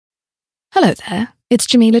Hello there, it's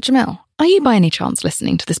Jamila Jamil. Are you by any chance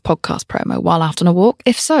listening to this podcast promo while out on a walk?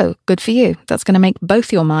 If so, good for you. That's going to make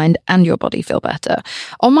both your mind and your body feel better.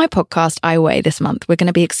 On my podcast, I Weigh, this month, we're going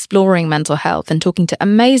to be exploring mental health and talking to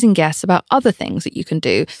amazing guests about other things that you can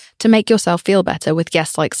do to make yourself feel better with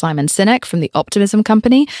guests like Simon Sinek from The Optimism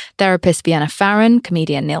Company, therapist Vienna Farron,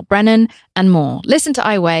 comedian Neil Brennan, and more. Listen to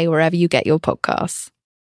I Weigh wherever you get your podcasts.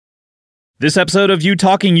 This episode of You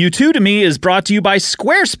Talking U2 to Me is brought to you by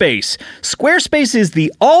Squarespace. Squarespace is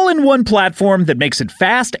the all-in-one platform that makes it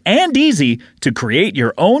fast and easy to create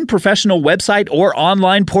your own professional website or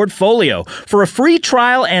online portfolio. For a free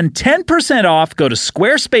trial and 10% off, go to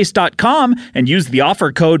squarespace.com and use the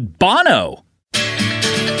offer code BONO.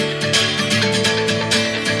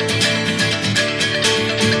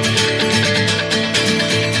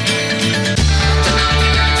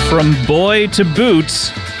 From boy to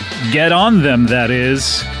boots, get on them, that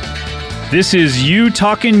is. This is You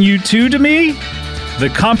Talking U2 to Me,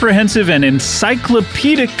 the comprehensive and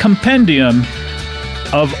encyclopedic compendium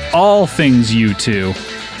of all things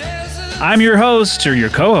U2. I'm your host, or your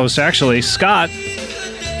co-host actually, Scott.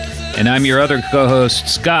 And I'm your other co-host,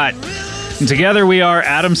 Scott. And together we are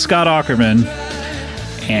Adam Scott Aukerman.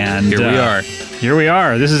 And Here we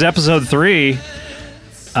are. This is episode 3.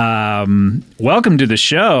 Welcome to the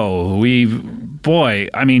show.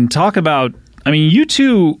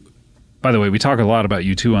 U2, by the way, we talk a lot about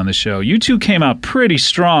U2 on the show. U2 came out pretty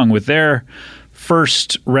strong with their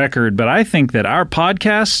first record, but I think that our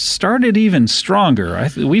podcast started even stronger.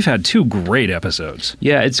 We've had 2 great episodes.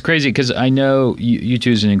 Yeah, it's crazy because I know U2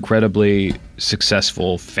 is an incredibly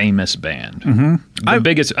successful, famous band. Mm-hmm.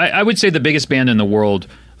 I would say the biggest band in the world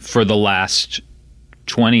for the last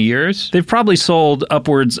 20 years. They've probably sold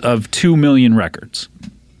upwards of 2 million records.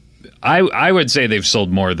 I would say they've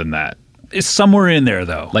sold more than that. It's somewhere in there,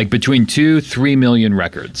 though. Like between 2-3 million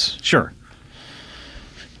records. Sure.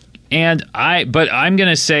 But I'm going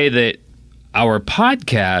to say that our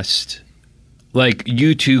podcast, like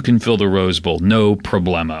U2 can fill the Rose Bowl, no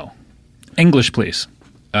problemo. English, please.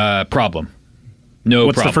 Problem. No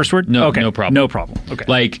What's problem. The first word? No, okay. No problem. No problem. Okay.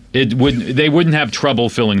 Like they wouldn't have trouble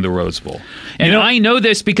filling the Rose Bowl. And I know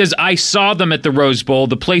this because I saw them at the Rose Bowl.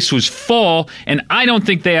 The place was full, and I don't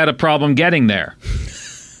think they had a problem getting there.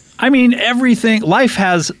 I mean, life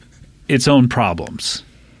has its own problems.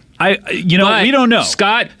 We don't know.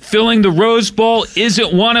 Scott, filling the Rose Bowl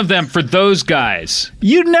isn't one of them for those guys.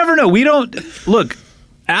 You never know. We don't look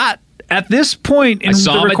at this point in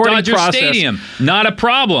the recording at Dodger process. Stadium. Not a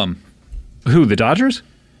problem. Who, the Dodgers?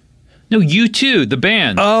 No, U2, the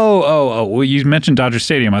band. Oh. Well, you mentioned Dodger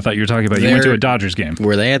Stadium. I thought you were talking about you went to a Dodgers game.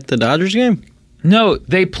 Were they at the Dodgers game? No,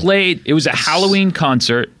 they played. It was a Halloween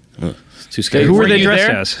concert. Too scary. Who were they dressed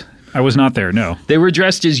as? I was not there, no. They were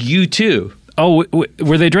dressed as U2. Oh,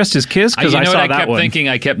 were they dressed as Kiss? Because I saw that one. I kept thinking,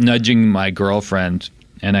 I kept nudging my girlfriend,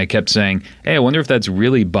 and I kept saying, hey, I wonder if that's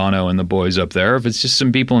really Bono and the boys up there, or if it's just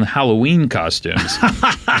some people in Halloween costumes.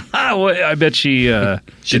 Well, I bet she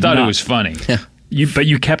thought it was funny. But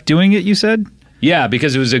you kept doing it, you said? Yeah,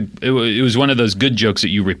 because it was one of those good jokes that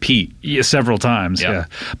you repeat. Yeah, several times, yeah.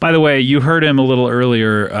 By the way, you heard him a little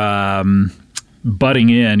earlier butting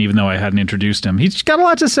in, even though I hadn't introduced him. He's got a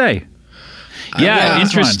lot to say. Yeah,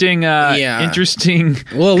 interesting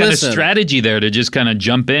kind of strategy there to just kind of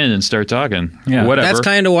jump in and start talking. Yeah. Whatever. That's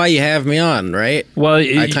kind of why you have me on, right? Well,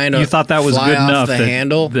 you thought that was good enough.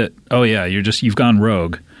 Handle. Oh yeah, you've gone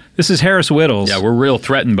rogue. This is Harris Whittles. Yeah, we're real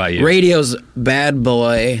threatened by you. Radio's bad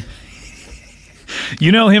boy.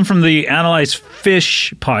 You know him from the Analyze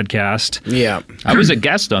Fish podcast. Yeah. I was a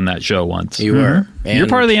guest on that show once. You were. And you're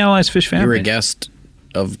part of the Analyze Fish family. You were a guest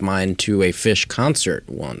of mine to a Fish concert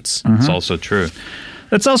once. Mm-hmm. It's also true.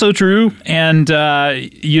 That's also true. And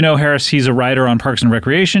Harris, he's a writer on Parks and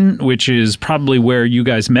Recreation, which is probably where you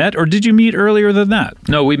guys met. Or did you meet earlier than that?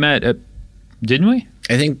 No, we met at... Didn't we?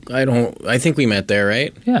 I think we met there,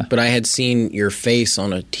 right? Yeah. But I had seen your face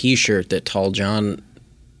on a T-shirt that Tall John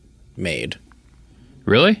made.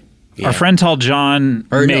 Really? Yeah. Our friend Tall John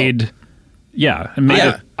made... No.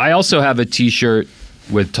 Yeah. I also have a T-shirt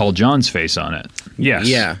with Tall John's face on it. Yes.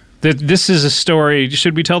 Yeah. This is a story.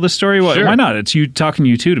 Should we tell this story? Sure. Why not? It's You Talking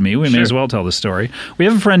U2 to Me. We may as well tell the story. We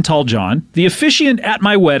have a friend, Tall John, the officiant at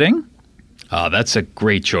my wedding. Oh, that's a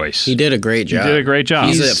great choice. He did a great job.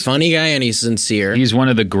 He's a funny guy and he's sincere. He's one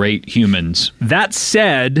of the great humans. That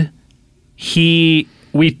said,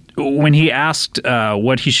 when he asked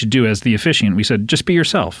what he should do as the officiant, we said, just be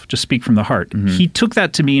yourself. Just speak from the heart. Mm-hmm. He took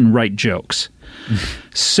that to mean write jokes.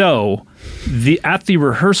 So at the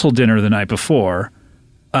rehearsal dinner the night before,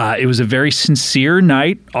 it was a very sincere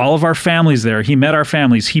night. All of our families there. He met our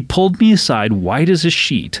families. He pulled me aside, white as a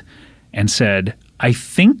sheet, and said, I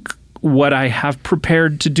think what I have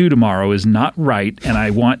prepared to do tomorrow is not right, and I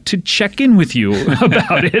want to check in with you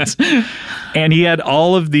about it. And he had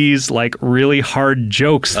all of these like really hard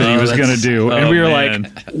jokes that he was going to do. And we were like,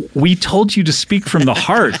 we told you to speak from the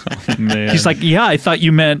heart. He's like, yeah, I thought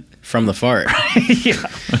you meant from the fart. Yeah.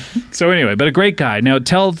 So anyway, but a great guy. Now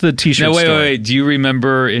tell the T-shirt story. Wait. Do you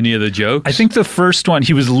remember any of the jokes? I think the first one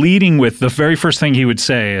he was leading with, the very first thing he would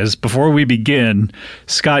say is, before we begin,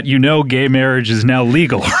 Scott, you know gay marriage is now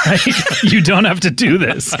legal, right? You don't have to do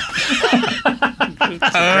this. Great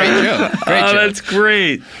joke. That's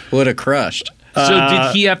great. Would have crushed. So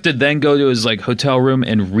did he have to then go to his like hotel room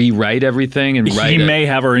and rewrite everything and write He may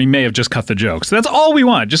have, or he may have just cut the jokes. That's all we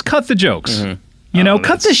want. Just cut the jokes. Mm-hmm. You know,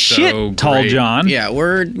 cut the so shit, Tall great. John. Yeah,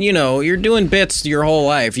 you're doing bits your whole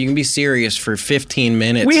life. You can be serious for 15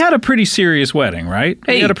 minutes. We had a pretty serious wedding, right?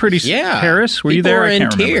 We had a pretty Harris, were you there? People were I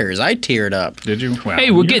can't in remember. tears. I teared up. Did you? Wow.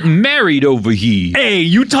 Hey, we're getting married over here. Hey,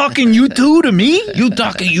 you talking you two to me? You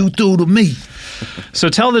talking you two to me. So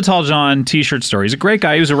tell the Tall John T-shirt story. He's a great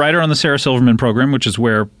guy. He was a writer on the Sarah Silverman program, which is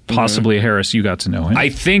where possibly Harris, you got to know him. I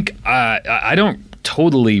think I don't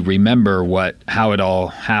totally remember how it all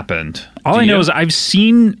happened. All I know is I've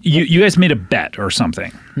seen you guys made a bet or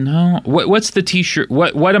something. No. What's the T-shirt?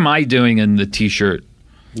 What am I doing in the T-shirt?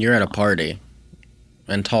 You're at a party,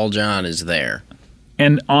 and Tall John is there,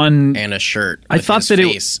 and a shirt. I thought his that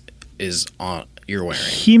face is on. You're wearing.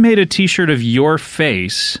 He made a T-shirt of your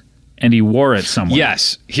face, and he wore it somewhere.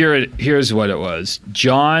 Yes. Here's what it was.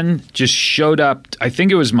 John just showed up. I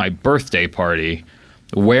think it was my birthday party,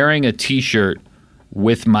 wearing a T-shirt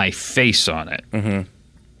with my face on it. Mm-hmm.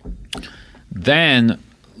 Then,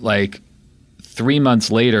 like 3 months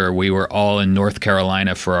later, we were all in North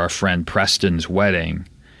Carolina for our friend Preston's wedding,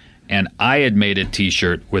 and I had made a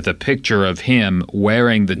T-shirt with a picture of him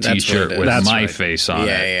wearing the T-shirt with my face on it.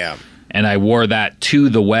 Yeah. And I wore that to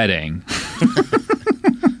the wedding.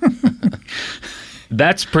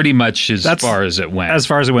 That's pretty much as far as it went. As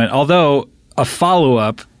far as it went. Although a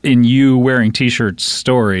follow-up in you wearing T-shirt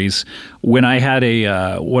stories, when I had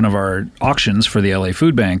one of our auctions for the LA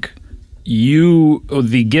Food Bank,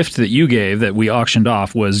 the gift that you gave that we auctioned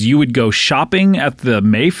off was you would go shopping at the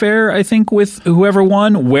Mayfair, I think, with whoever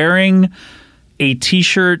won, wearing a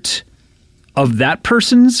T-shirt of that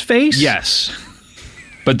person's face. Yes.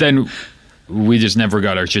 But then we just never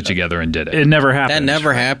got our shit together and did it. It never happened. That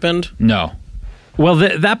never happened? No. Well,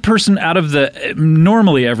 that person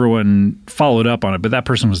normally everyone followed up on it, but that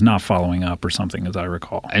person was not following up or something, as I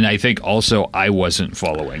recall. And I think also I wasn't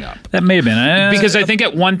following up. That may have been. Because I think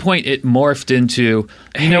at one point it morphed into,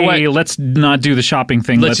 you know what? Let's not do the shopping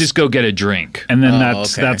thing. Let's just go get a drink. And then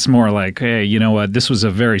that's more like, hey, you know what? This was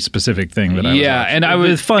a very specific thing that I was and I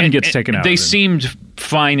was fun gets taken out. They seemed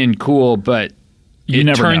fine and cool, but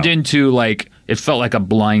it turned into like it felt like a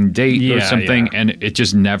blind date or something, and it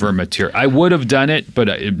just never materialized. I would have done it, but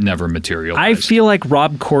it never materialized. I feel like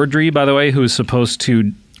Rob Corddry, by the way, who is supposed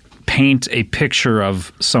to paint a picture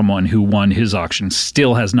of someone who won his auction,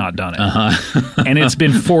 still has not done it. And it's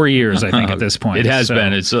been 4 years, I think, at this point. It has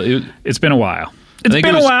been. It's been a while. It's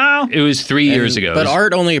been a while. It was 3 years ago. But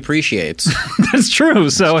art only appreciates. That's true.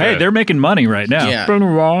 So, hey, they're making money right now. Yeah. It's been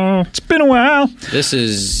a while. It's been a while. This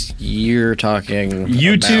is, you're talking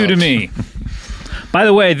You about. two to me. By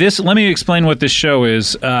the way, let me explain what this show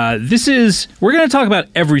is. We're going to talk about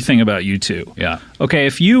everything about U2. Yeah. Okay,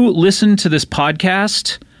 if you listen to this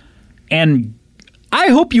podcast, and I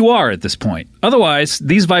hope you are at this point. Otherwise,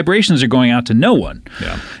 these vibrations are going out to no one.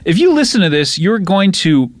 Yeah. If you listen to this, you're going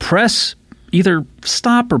to press either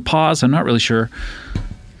stop or pause, I'm not really sure,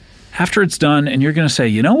 after it's done, and you're going to say,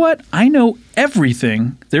 you know what? I know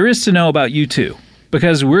everything there is to know about U2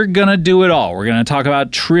 because we're going to do it all. We're going to talk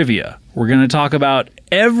about trivia. We're going to talk about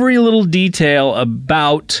every little detail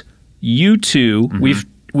about U2. Mm-hmm.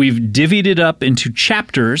 We've divvied it up into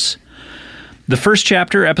chapters. The first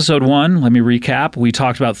chapter, episode 1, let me recap. We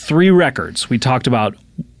talked about 3 records. We talked about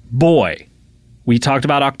Boy. We talked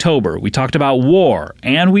about October. We talked about War.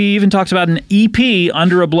 And we even talked about an EP,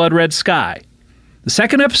 Under a Blood Red Sky. The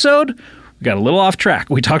second episode, we got a little off track.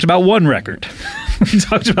 We talked about 1 record. We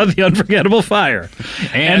talked about The Unforgettable Fire.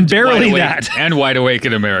 And barely that. And Wide Awake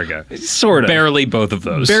in America. Sort of. Barely both of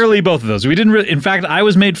those. Barely both of those. We didn't really, in fact, I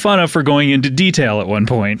was made fun of for going into detail at one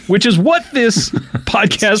point, which is what this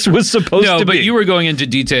podcast was supposed to be. No, but you were going into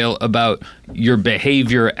detail about your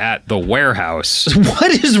behavior at the warehouse.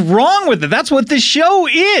 What is wrong with it? That's what this show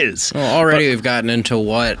is. Well, already we've gotten into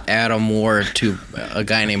what Adam wore to a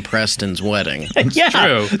guy named Preston's wedding. Yeah.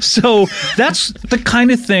 True. So that's the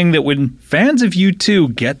kind of thing that when fans of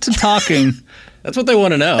U2 get to talking, That's what they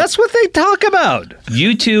want to know. That's what they talk about.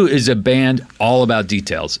 U2 is a band all about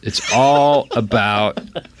details. It's all about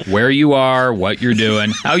where you are, what you're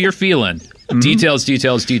doing, how you're feeling. Details,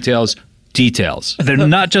 details, details, details. They're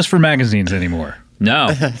not just for magazines anymore. No.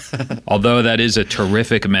 Although that is a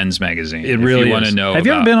terrific men's magazine. It really is. If you want to know Have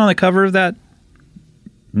you ever been on the cover of that?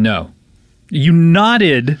 No. You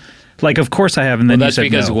nodded like, of course I have, and then Well, that's you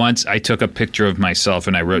said because no. once I took a picture of myself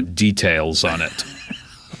and I wrote details on it.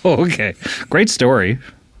 Oh, okay. Great story.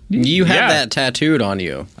 You have Yeah. that tattooed on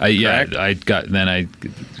you. I got a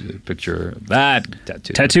picture of that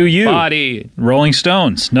tattoo. Tattoo you. Body. Rolling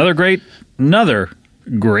Stones. Another great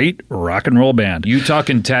rock and roll band. You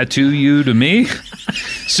talking tattoo you to me?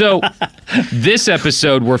 So this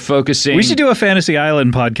episode we're focusing. We should do a Fantasy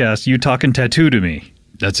Island podcast, You Talking Tattoo to Me.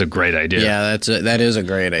 That's a great idea. Yeah, that is a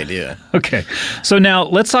great idea. Okay. So now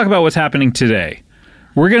let's talk about what's happening today.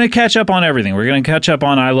 We're going to catch up on everything. We're going to catch up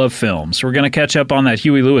on I Love Films. We're going to catch up on that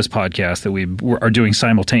Huey Lewis podcast that we are doing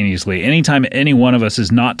simultaneously. Anytime any one of us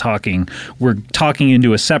is not talking, we're talking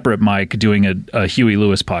into a separate mic doing a Huey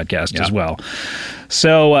Lewis podcast as well.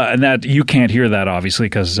 So, and that you can't hear that obviously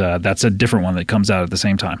because that's a different one that comes out at the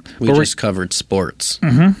same time. We just covered sports.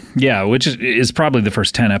 Yeah, which is probably the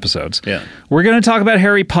first 10 episodes. Yeah. We're going to talk about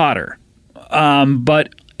Harry Potter. But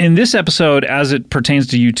in this episode, as it pertains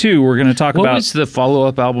to U2, we're going to talk What about... was the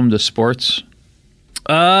follow-up album to Sports?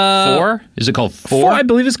 4? Is it called 4? I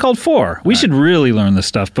believe it's called 4. We should really learn this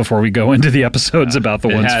stuff before we go into the episodes about the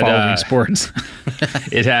ones following sports.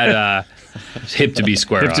 It had Hip to Be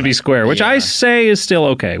Square. Hip to Be Square, which I say is still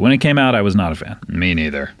okay. When it came out, I was not a fan. Me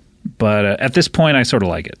neither. But at this point, I sort of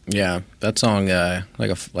like it. Yeah, that song, like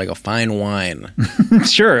a fine wine.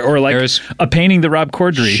 Sure, or like Harris, a painting that Rob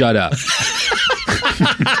Corddry. Shut up.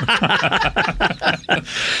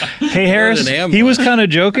 Hey, Harris, he was kind of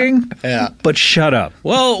joking, but shut up.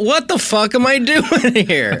 Well, what the fuck am I doing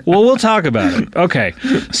here? Well, we'll talk about it. Okay,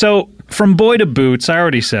 so from Boy to Boots, I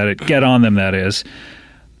already said it. Get on them, that is.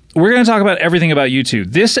 We're going to talk about everything about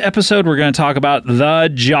U2. This episode, we're going to talk about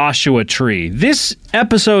the Joshua Tree. This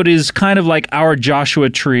episode is kind of like our Joshua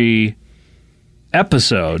Tree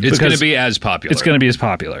episode. It's going to be as popular. It's going to be as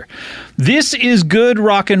popular. This is good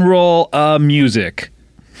rock and roll music.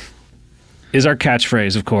 Is our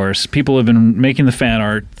catchphrase, of course. People have been making the fan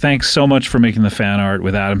art. Thanks so much for making the fan art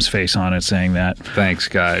with Adam's face on it saying that. Thanks,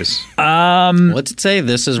 guys. What's it say?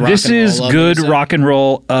 This is rock This and roll is good music? rock and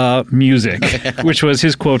roll music, which was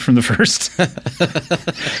his quote from the first.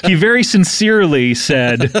 He very sincerely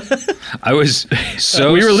said, I was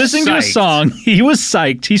so we were listening to a psyched. song. He was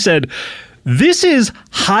psyched. He said, this is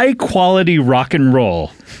high quality rock and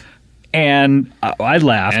roll. And I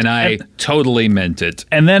laughed. And I totally meant it.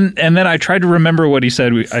 And then I tried to remember what he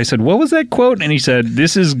said. I said, what was that quote? And he said,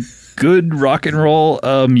 this is good rock and roll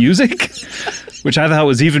music, which I thought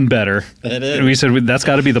was even better. It is. And we said, that's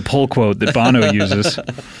got to be the pull quote that Bono uses.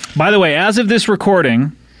 By the way, as of this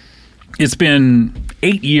recording, it's been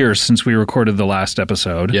 8 years since we recorded the last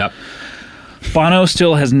episode. Yep. Bono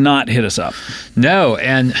still has not hit us up. No,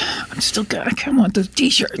 and I'm still I kind of want those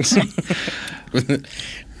T-shirts.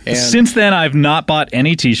 Since then, I've not bought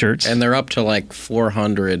any T-shirts. And they're up to like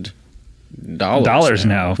 $400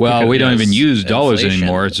 now. Well, we don't Because even use dollars inflation.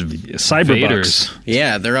 anymore. It's Cyberbucks.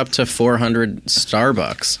 Yeah, they're up to 400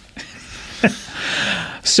 Starbucks.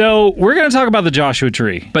 So we're going to talk about the Joshua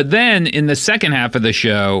Tree. But then in the second half of the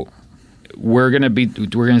show, we're going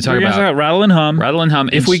to talk about Rattle and Hum. Rattle and Hum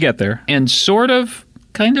if we get there. and sort of,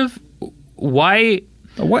 kind of, why.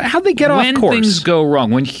 How'd they get off when course? things go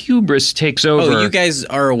wrong, when hubris takes over. Oh, you guys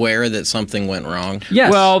are aware that something went wrong?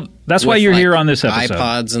 Yes. Well, that's why With, you're like, here on this episode.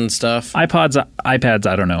 iPods and stuff. iPads,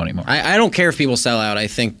 I don't know anymore. I don't care if people sell out. I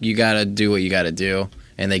think you got to do what you got to do.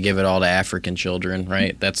 And they give it all to African children,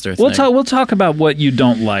 right? That's their thing. We'll talk about what you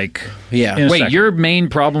don't like. Yeah. in a Wait, second. your main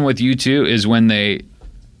problem with U2 is when they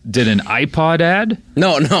did an iPod ad?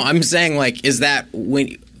 No, I'm saying, like, is that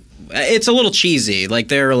when... It's a little cheesy. Like,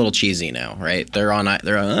 they're a little cheesy now, right? They're on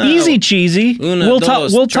Easy cheesy. Una, We'll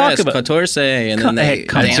dos, talk tres, about. catorce, and then they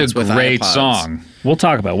come on. dance It's a with great iPods. song. We'll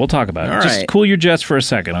talk about it. All Just right. cool your jets for a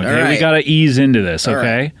second, okay? All right. We got to ease into this, All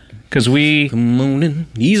okay? right. Because we Come on in,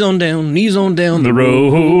 knees on down the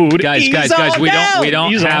road. Guys, Ease guys, on we down.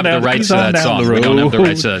 don't Ease on have down. the rights Ease to on that down song. the We don't have the road.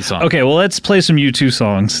 rights to that song. Okay, well, let's play some U2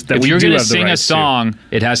 songs that If we you're do going to have the sing a rights to. song,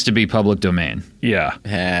 it has to be public domain. Yeah.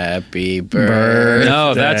 Happy birthday.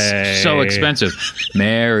 No, that's so expensive.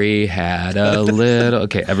 Mary had a little...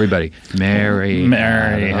 Okay, everybody. Mary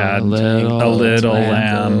had a little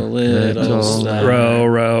lamb. Little star. Row,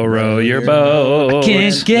 row, row your boat.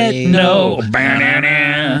 Can't get no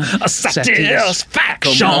banana.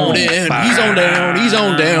 Satisfaction. Come on in. He's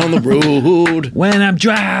on down the road. When I'm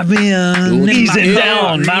driving, Easing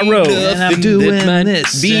down my road. and I'm doing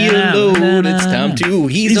this. Be alone. It's time to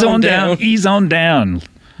ease on down. Ease on down.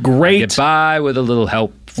 Great. Get by with a little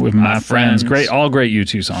help With my friends. Great, all great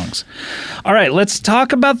U2 songs. All right, let's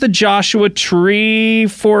talk about the Joshua Tree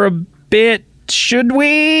for a bit, should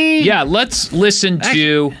we? Yeah, let's listen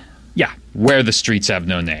to Yeah. Where the Streets Have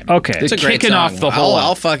No Name. Okay. It's a great Kicking song. off the whole.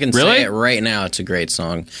 I'll fucking Really? say it right now. It's a great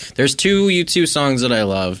song. There's two U2 songs that I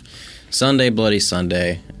love: Sunday Bloody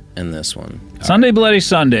Sunday and this one. Sunday Bloody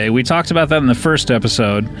Sunday. We talked about that in the first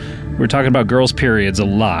episode. We were talking about girls' periods a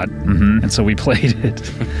lot, and so we played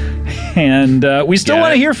it. And we still Get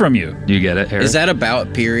want to it? hear from you. You get it, Harry? Is that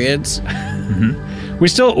about periods?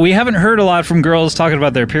 We haven't heard a lot from girls talking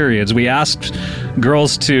about their periods. We asked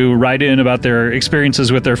girls to write in about their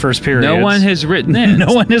experiences with their first periods. No one has written in.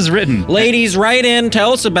 No one has written. Ladies, write in.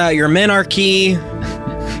 Tell us about your menarche.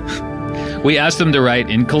 We asked them to write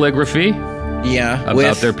in calligraphy Yeah,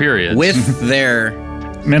 about their periods. with their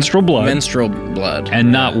Menstrual blood. menstrual blood.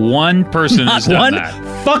 and not one person has Not done one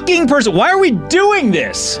that. fucking person. Why are we doing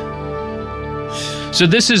this? So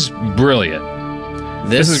this is brilliant.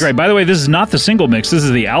 This is great. By the way, this is not the single mix. This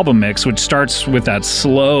is the album mix, which starts with that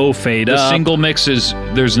slow fade The up. single mix is,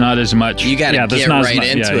 there's not as much. You got to Yeah, there's get not as right much-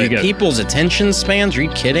 yeah, into you it. get- People's attention spans. Are you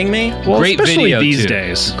kidding me? Well, Great especially video these too.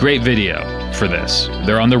 days, Great video for this.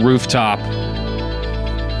 They're on the rooftop.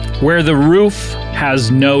 where the roof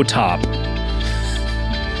has no top.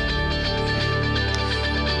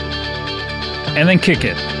 And then kick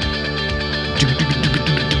it.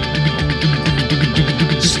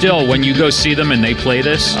 Still, when you go see them and they play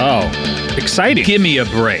this, Oh, exciting. give me a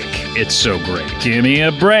break. It's so great. Give me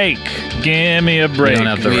a break. Give me a break. don't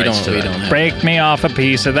have the we rights don't. to We that. don't have. Break me off a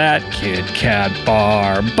piece of that Kit Kat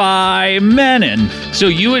bar by Menon. So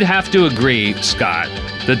you would have to agree, Scott,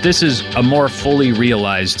 that this is a more fully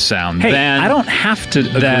realized sound Hey, than I don't have to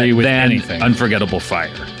agree with than anything. Unforgettable Fire.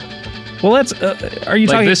 Well, let's. Are you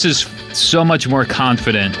Like talking? this is so much more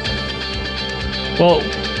confident Well,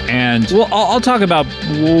 and I'll talk about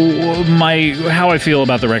how I feel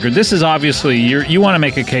about the record. This is obviously you want to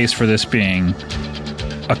make a case for this being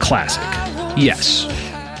a classic. yes.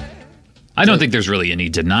 I don't think there's really any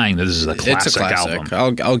denying that this is a classic, It's a classic.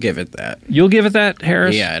 album. I'll give it that. You'll give it that,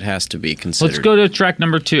 Harris? Yeah, it has to be considered. Let's go to track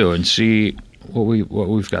number 2 and see what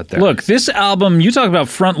we've got there. Look, this album. You talk about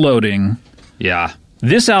front loading. Yeah.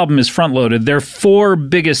 This album is front loaded. Their 4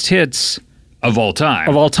 biggest hits Of all time.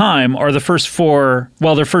 of all time are the first 4.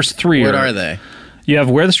 Well, their first 3 What are they? You have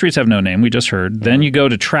Where the Streets Have No Name, we just heard. Then you go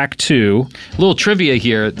to track 2. Little trivia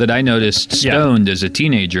here that I noticed Yeah. stoned as a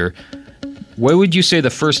teenager. What would you say the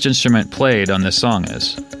first instrument played on this song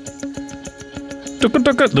is?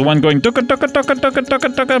 The one going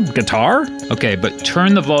guitar? Okay, but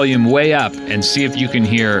turn the volume way up and see if you can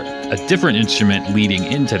hear a different instrument leading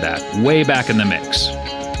into that, way back in the mix.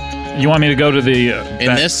 You want me to go to the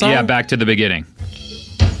In this song? Yeah, back to the beginning.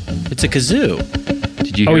 It's a kazoo.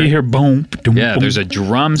 Did you Oh, hear you it? hear boom. Boom, Yeah, boom. there's a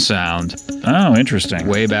drum sound Oh, interesting.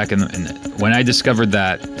 way back in the... When I discovered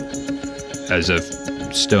that as a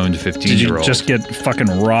stoned Did 15-year-old... you just get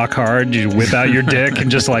fucking rock hard? Did you whip out your dick and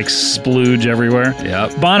just like splooge everywhere?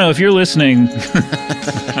 Yep. Bono, if you're listening,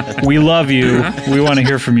 we love you. We want to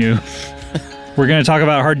hear from you. We're going to talk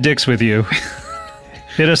about hard dicks with you.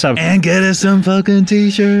 Hit us up. And get us some fucking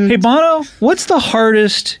t-shirts. Hey, Bono, what's the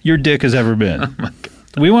hardest your dick has ever been? Oh my God.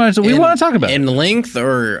 We want to talk about it. In length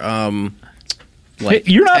or like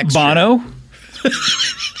Hey, you're not texture? Bono.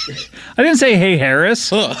 I didn't say hey Harris,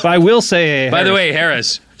 but I will say hey By the Harris. way,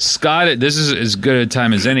 Harris, Scott, this is as good a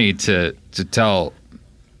time as any to tell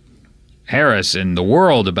Harris and the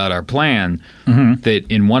world about our plan that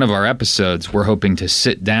in one of our episodes we're hoping to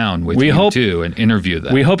sit down with you two and interview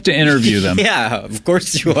them. We hope to interview them. Yeah, of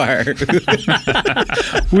course you are.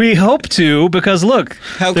 We hope to, because look,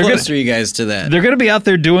 How they're close gonna, are you guys to that? they're going to be out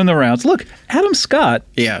there doing the rounds. Look, Adam Scott,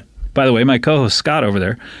 Yeah, by the way, my co-host Scott over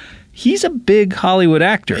there, he's a big Hollywood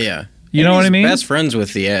actor. yeah. You And know what he's I mean? Best friends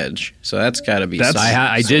with The Edge, so that's got to be. That's- something,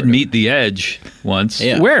 I sort did of. meet The Edge once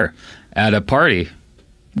Yeah. Where? at a party,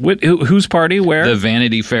 Whose party? Where? the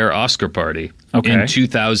Vanity Fair Oscar party Okay. in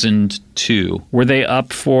 2002. Were they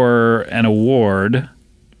up for an award?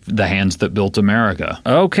 The Hands That Built America.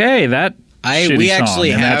 Okay, that shitty We song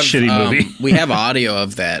actually and have that shitty movie. we have audio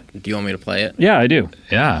of that. Do you want me to play it? Yeah, I do.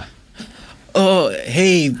 Yeah.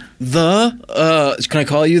 Hey, can I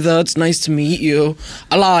call you the? It's nice to meet you.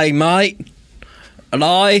 Ally, mate.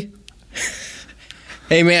 Ally.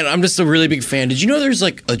 Hey, man, I'm just a really big fan. Did you know there's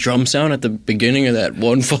like a drum sound at the beginning of that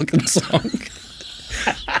one fucking song?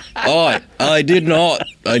 I did not.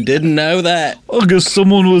 I didn't know that. I guess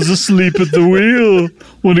someone was asleep at the wheel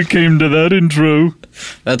when it came to that intro.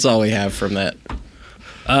 That's all we have from that.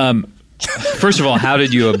 First of all, how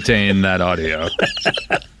did you obtain that audio?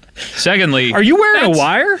 Secondly, Are you wearing a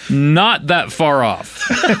wire? Not that far off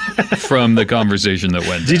from the conversation that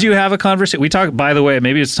went. Did you have a conversation? We talked, by the way,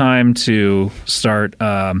 maybe it's time to start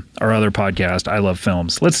our other podcast, I Love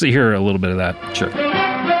Films. Let's hear a little bit of that. Sure.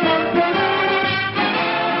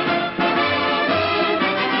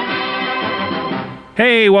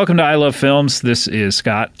 Hey, welcome to I Love Films. This is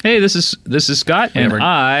Scott. Hey, this is Scott, and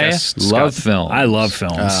I love film. I love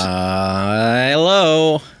films.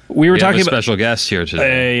 Hello. We were We have talking a about special guest here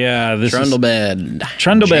today. yeah, this Trundlebed.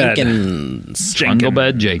 Trundlebed. Jenkins.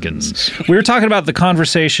 Trundlebed Jenkins. We were talking about the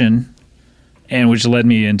conversation, and which led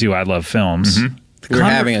me into I Love Films. Mm-hmm. We were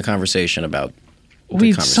having a conversation about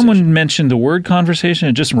conversation. Someone mentioned the word conversation.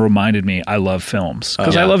 It just reminded me I love films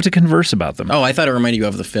because I love to converse about them. Oh, I thought it reminded you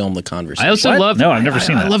of the film The Conversation. I also What? love. No, I've never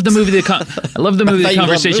seen I that. love the movie. I love the movie. I The thought you loved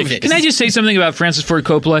Conversation. movies. Can I just say something about Francis Ford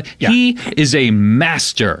Coppola? Yeah. He is a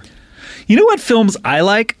master. You know what films I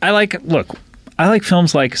like? I like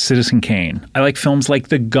films like Citizen Kane. I like films like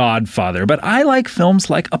The Godfather. But I like films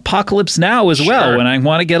like Apocalypse Now as well Sure. when I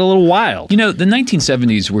want to get a little wild. You know, the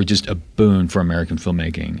 1970s were just a boon for American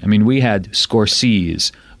filmmaking. I mean, we had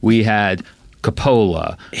Scorsese, we had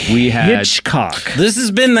Coppola, we had Hitchcock. This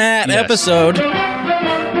has been that Yes. episode.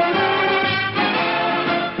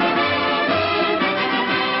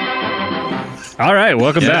 All right,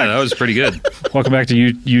 welcome Yeah, back. that was pretty good. Welcome back to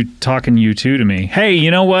you talking you two to me. Hey, you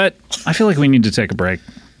know what? I feel like we need to take a break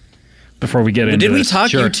before we get into Did we this. talk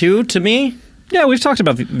Sure. you two to me? Yeah, we've talked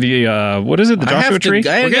about the what is it? The I have Joshua to- tree?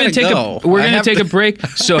 I We're gonna gotta take go. we're I gonna have take to- a break.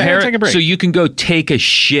 So Yeah, Harry, take a break. so you can go take a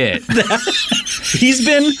shit. He's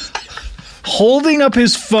been holding up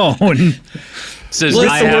his phone Says with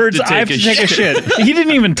I the have words to "I have take to take a shit." He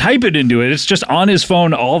didn't even type it into it. It's just on his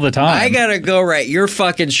phone all the time. I gotta go write your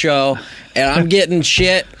fucking show, and I'm getting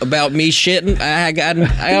shit about me shitting. I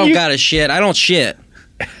don't gotta shit. I don't shit.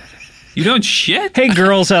 You don't shit? Hey,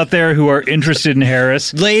 girls out there who are interested in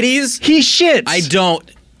Harris, Ladies, he shits. I don't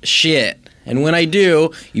shit. And when I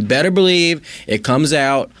do, you better believe it comes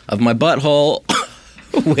out of my butthole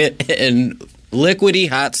in liquidy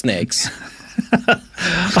hot snakes.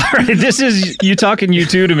 All right, this is You Talking You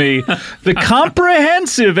Two to Me, the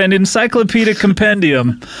comprehensive and encyclopedic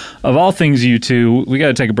compendium of all things you two. We got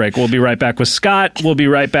to take a break. We'll be right back with Scott. We'll be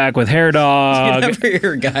right back with Hair You Dog. never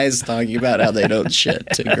hear guys talking about how they don't shit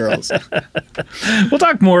to girls. We'll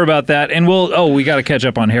talk more about that, and we got to catch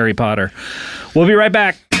up on Harry Potter. We'll be right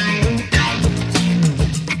back.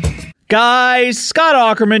 Guys, Scott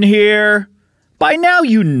Aukerman here. By now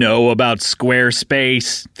you know about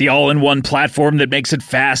Squarespace, the all-in-one platform that makes it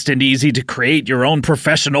fast and easy to create your own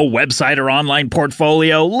professional website or online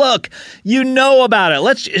portfolio. Look, you know about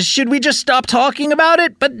it. Should we just stop talking about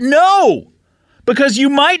it? But no, because you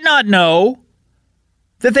might not know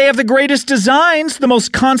that they have the greatest designs, the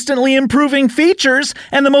most constantly improving features,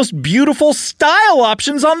 and the most beautiful style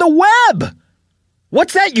options on the web.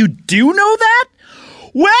 What's that? You do know that?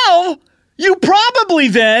 Well, you probably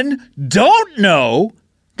then don't know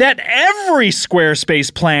that every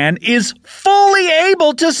Squarespace plan is fully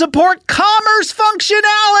able to support commerce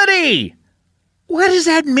functionality. What does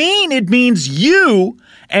that mean? It means you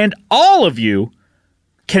and all of you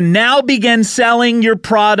can now begin selling your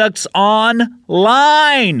products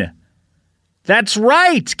online. That's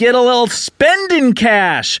right. Get a little spending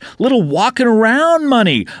cash, little walking around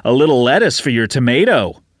money, a little lettuce for your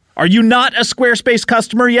tomato. Are you not a Squarespace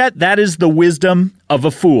customer yet? That is the wisdom of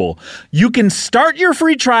a fool. You can start your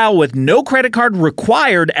free trial with no credit card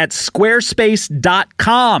required at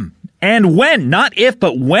squarespace.com. And when, not if,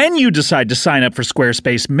 but when you decide to sign up for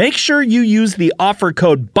Squarespace, make sure you use the offer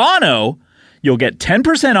code BONO. You'll get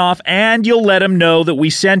 10% off and you'll let them know that we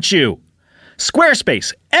sent you.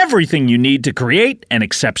 Squarespace, everything you need to create an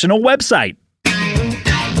exceptional website.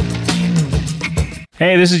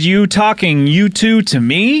 Hey, this is You Talking You Two to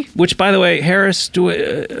Me, which, by the way, Harris,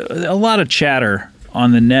 a lot of chatter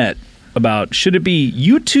on the net about should it be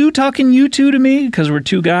you two talking you two to me because we're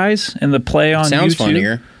two guys and the play on Sounds you two?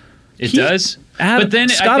 funnier. It does. But then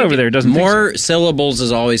I Scott think over there doesn't More syllables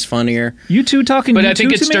is always funnier. think so. You two talking But you I think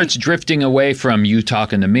two it to me? starts drifting away from you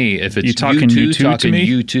talking to me. If it's You talking you two to talking me?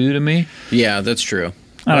 you two to me, Yeah, that's true.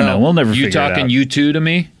 I don't know. We'll never you figure it talking out. you two to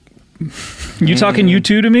me. You talking you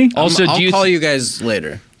two to me? Also, I'll do you call you guys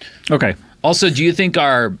later. Okay. Also, do you think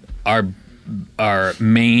our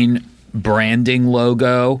main branding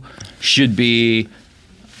logo should be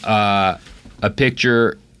a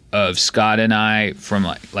picture of Scott and I from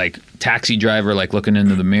like Taxi Driver, like looking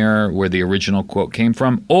into the mirror where the original quote came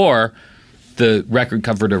from, or the record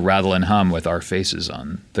cover to Rattle and Hum with our faces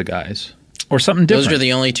on the guys. Or something different. Those are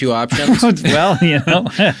the only two options. Well,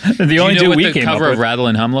 the only two we came up with. Do you know what the cover of Rattle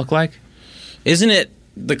and Hum look like? Isn't it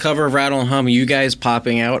the cover of Rattle and Hum? You guys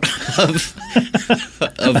popping out of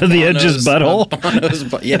the Edge's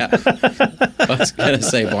butthole. Yeah, I was gonna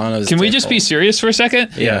say Bono's. Can we just be serious for a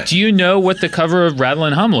second? Yeah. Do you know what the cover of Rattle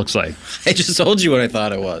and Hum looks like? I just told you what I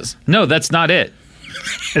thought it was. No, that's not it.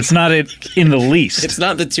 It's not it in the least. It's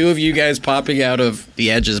not the two of you guys popping out of the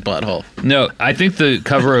Edge's butthole. No, I think the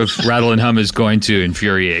cover of Rattle and Hum is going to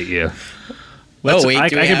infuriate you. I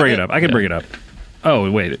can bring it up. I can bring it up. Oh,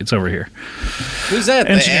 wait, it's over here. Who's that?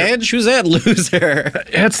 The Edge? Who's that loser?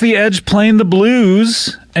 It's the Edge playing the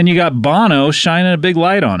blues, and you got Bono shining a big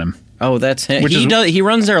light on him. Oh, that's him. He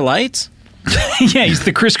runs their lights? Yeah, he's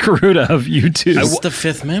the Chris Karuta of U2. He's the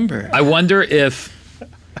fifth member. I wonder if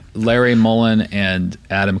Larry Mullen and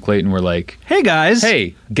Adam Clayton were like, hey, guys.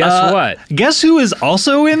 Hey, guess what? Guess who is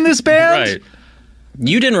also in this band? Right.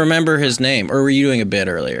 You didn't remember his name, or were you doing a bit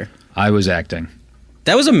earlier? I was acting.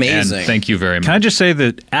 That was amazing. And thank you very much. Can I just say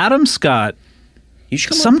that Adam Scott, you should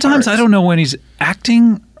come sometimes I don't know when he's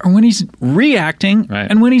acting or when he's reacting, right,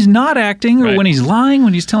 and when he's not acting, or right, when he's lying,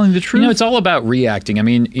 when he's telling the truth. You know, it's all about reacting. I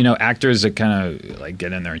mean, you know, actors that kind of like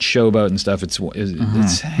get in there and showboat and stuff. It's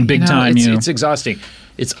big time. It's exhausting.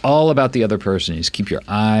 It's all about the other person. You just keep your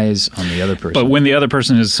eyes on the other person. But when the other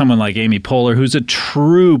person is someone like Amy Poehler, who's a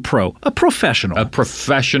true pro, a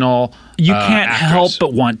professional, you can't help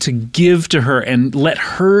but want to give to her and let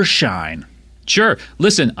her shine. Sure.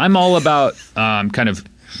 Listen, I'm all about kind of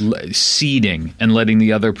seeding and letting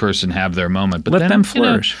the other person have their moment. But let them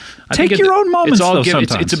flourish. Take your own moments,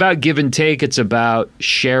 sometimes. It's about give and take. It's about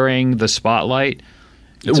sharing the spotlight.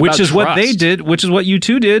 Which is what they did, which is what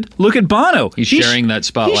U2 did. Look at Bono. He's sharing that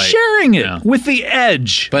spotlight. He's sharing it with the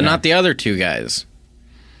Edge. But not the other two guys.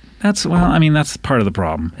 That's part of the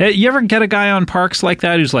problem. Hey, you ever get a guy on Parks like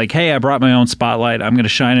that who's like, hey, I brought my own spotlight. I'm going to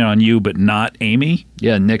shine it on you, but not Amy?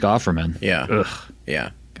 Yeah, Nick Offerman. Yeah. Ugh.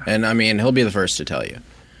 Yeah. And I mean, he'll be the first to tell you.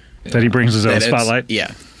 That he brings his own spotlight?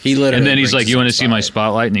 Yeah. He literally and then he's like, you want to see my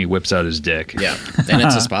spotlight? And he whips out his dick. Yeah. And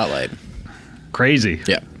it's a spotlight. Crazy.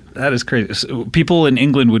 Yeah. That is crazy. So people in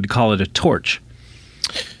England would call it a torch.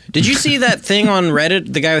 Did you see that thing on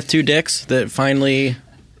Reddit, the guy with two dicks that finally...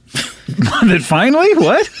 That finally?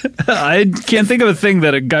 What? I can't think of a thing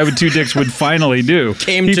that a guy with two dicks would finally do.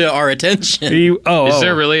 Came to our attention. Is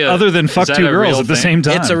there really other than fuck two girls at the same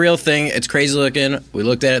time? It's a real thing. It's crazy looking. We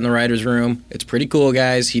looked at it in the writer's room. It's pretty cool,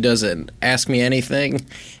 guys. He doesn't ask me anything,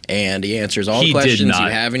 and he answers all the questions you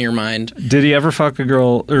have in your mind. Did he ever fuck a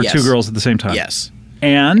girl or two girls at the same time? Yes.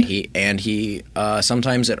 And he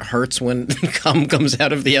sometimes it hurts when cum comes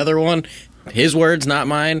out of the other one. His words, not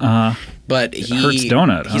mine. But hurts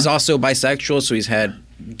donut. He's also bisexual, so he's had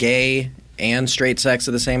gay and straight sex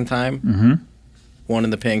at the same time. Mm-hmm. One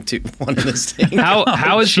in the pink, one in the stink.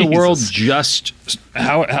 How is the world just?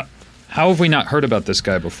 How have we not heard about this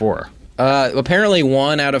guy before? Apparently,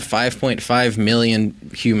 1 out of 5.5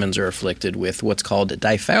 million humans are afflicted with what's called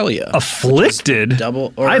diphalia. Afflicted?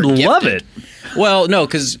 I'd love it. Well, no,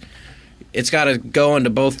 because it's got to go into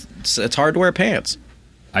both. It's hard to wear pants.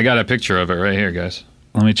 I got a picture of it right here, guys.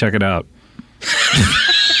 Let me check it out.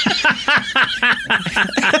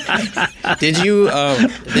 Did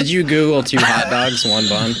you Google 2 hot dogs, 1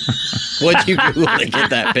 bun? What'd you Google to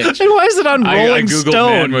get that picture? And why is it on Rolling I Googled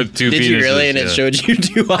Stone? Man with 2 Did penises, you really? And it showed you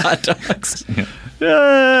 2 hot dogs.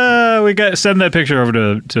 We got send that picture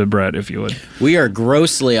over to Brett if you would. We are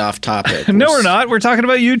grossly off topic. No, we're not. We're talking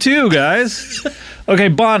about you too, guys. Okay,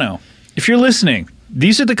 Bono, if you're listening,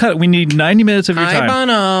 these are the cut. We need 90 minutes of your time. Hi,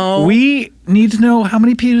 Bono. We need to know how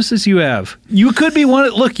many penises you have. You could be one.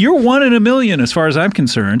 Look, you're 1 in a million as far as I'm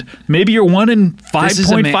concerned. Maybe you're 1 in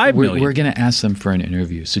 5.5 million. We're going to ask them for an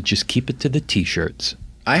interview, so just keep it to the T-shirts.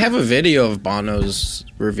 I have a video of Bono's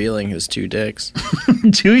revealing his 2 dicks.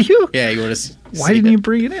 Do you? Yeah, you want to? Why didn't you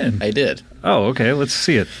bring it in? I did. Oh, okay. Let's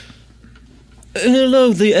see it.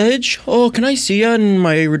 Hello, The Edge. Oh, can I see you in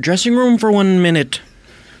my dressing room for 1 minute?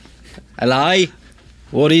 Hello?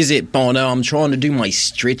 What is it, Bono? I'm trying to do my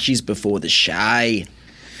stretches before the show.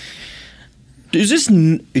 Is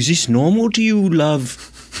this normal to you,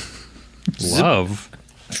 love? Love?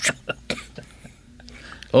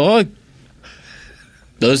 Oh,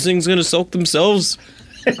 those things gonna soak themselves?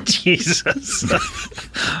 Jesus.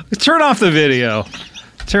 Turn off the video.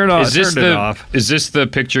 Turn it off. Is this the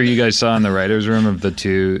picture you guys saw in the writer's room of the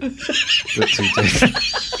two?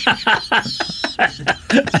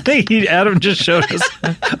 I think Adam just showed us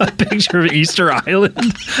a picture of Easter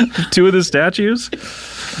Island, two of the statues.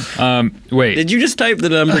 Wait. Did you just type the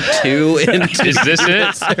number 2 into Is this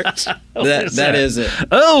it? search? That is it.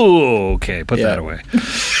 Oh, okay. Put that away.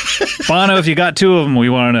 Bono, if you got 2 of them, we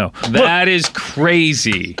want to know. That is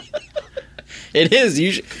crazy. It is.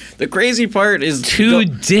 The crazy part is... Two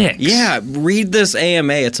dicks. Yeah, read this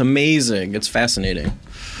AMA. It's amazing. It's fascinating.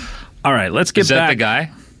 All right, let's get Is that back. the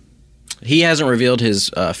guy? He hasn't revealed his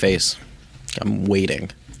face. I'm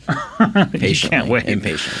waiting. Patiently. can't wait.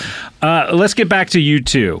 Impatiently. Let's get back to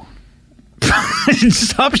U2.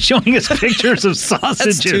 Stop showing us pictures of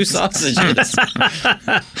sausages. That's 2 sausages.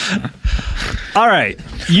 All right,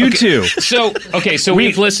 U2. So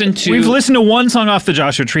we've listened to... We've listened to one song off the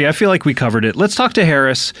Joshua Tree. I feel like we covered it. Let's talk to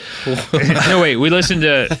Harris. No, wait. We listened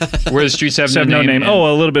to Where the Streets Have No Name.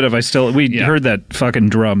 Oh, a little bit of We heard that fucking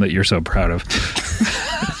drum that you're so proud of.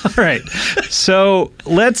 All right. So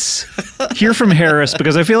let's hear from Harris,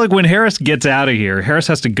 because I feel like when Harris gets out of here, Harris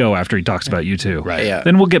has to go after he talks about U2. Right. Yeah.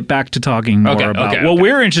 Then we'll get back to talking more about what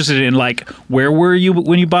we're interested in, like where were you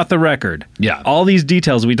when you bought the record? Yeah. All these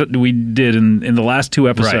details we did in the last 2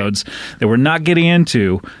 episodes that we're not getting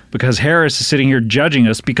into because Harris is sitting here judging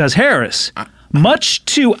us because Harris, much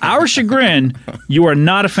to our chagrin, you are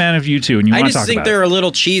not a fan of U2 and you want to talk about it. I just think they're a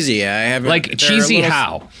little cheesy. Cheesy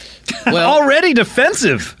how? Well, already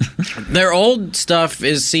defensive. Their old stuff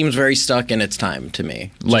seems very stuck in its time to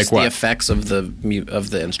me. Like Just what? The effects of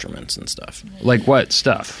the instruments and stuff. Like what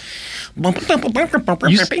stuff? By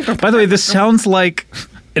the way, this sounds like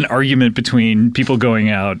an argument between people going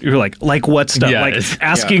out who are like what stuff? Yeah, like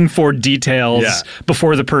asking for details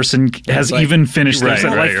before the person has even finished their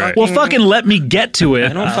set. Right. Well, fucking let me get to it.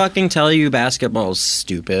 I don't fucking tell you basketball's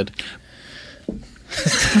stupid.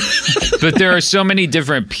 But there are so many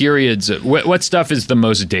different periods. What stuff is the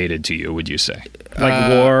most dated to you, would you say?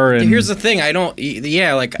 Like war and... Here's the thing. I don't...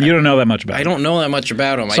 Yeah, like... You don't know that much about I don't know that much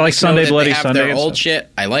about them. So I like just know Sunday that Bloody they have Sunday their and old stuff? shit.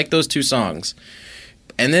 I like those 2 songs.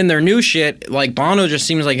 And then their new shit, like Bono just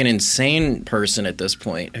seems like an insane person at this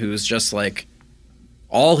point who's just like...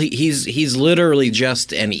 He's literally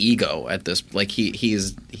just an ego at this. Like he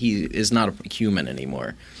is not a human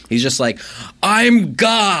anymore. He's just like, I'm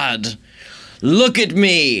God. Look at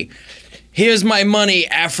me. Here's my money,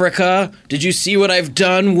 Africa. Did you see what I've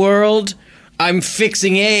done, world? I'm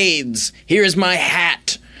fixing AIDS. Here's my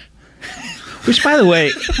hat. Which, by the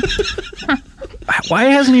way, why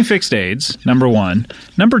hasn't he fixed AIDS? Number 1.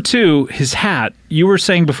 Number 2, his hat. You were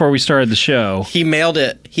saying before we started the show. He mailed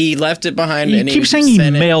it. He left it behind. You keep saying he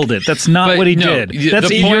mailed it. That's not what he did.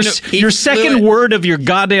 That's your second word of your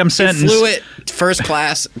goddamn sentence. He flew it first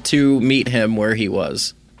class to meet him where he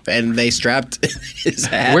was. And they strapped his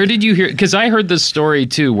hat. Where did you hear? Because I heard this story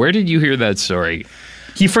too. Where did you hear that story?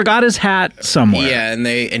 He forgot his hat somewhere. Yeah, and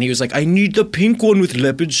he was like, I need the pink one with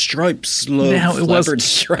leopard stripes. Leopard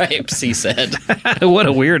stripes, he said. What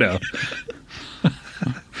a weirdo.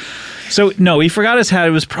 So, no, he forgot his hat.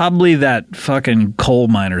 It was probably that fucking coal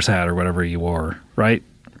miner's hat or whatever he wore, right?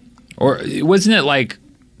 Or wasn't it like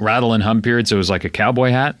rattle and hum period, so it was like a cowboy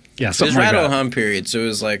hat? Yeah, It was something like rattle that. hum period, so it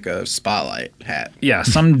was like a spotlight hat. Yeah,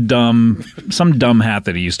 some dumb hat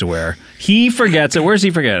that he used to wear. He forgets it. Where's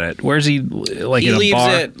he forget it? Where's he, like, He in a leaves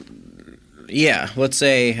bar? it, yeah, let's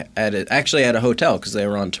say at a hotel because they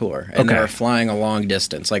were on tour. And they were flying a long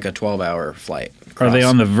distance, like a 12-hour flight. Are they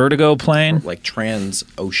on the Vertigo plane? Like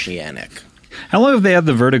transoceanic. How long have they had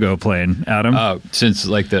the Vertigo plane, Adam? Since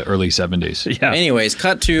like the early 70s. Yeah. Anyways,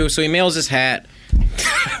 cut to, so he mails his hat.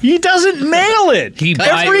 He doesn't mail it.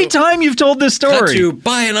 Every time you've told this story. Cut to,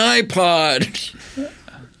 buy an iPod.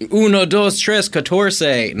 Uno, dos, tres,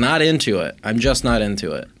 catorce. Not into it. I'm just not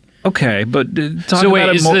into it. Okay, but talk So wait,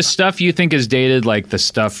 about it is more. the stuff you think is dated like the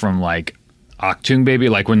stuff from like Achtung Baby,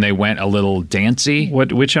 like when they went a little dancey?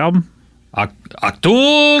 Which album?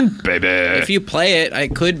 Achtung Baby. If you play it, I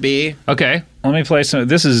could be. Okay. Let me play some.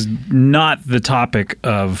 This is not the topic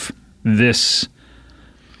of this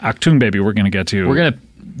Achtung Baby we're going to get to. We're going to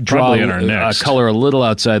draw probably in our next. color a little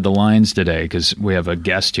outside the lines today because we have a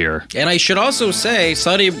guest here. And I should also say,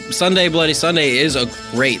 Sunday Bloody Sunday is a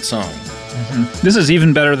great song. This is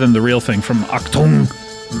even better than the real thing from Achtung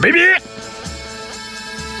Baby.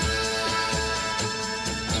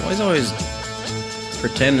 So he's always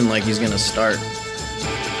pretending like he's going to start.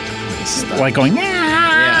 Like going,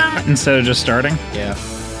 yeah, instead of just starting. Yeah.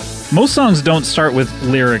 Most songs don't start with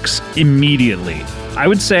lyrics immediately. I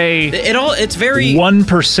would say It's very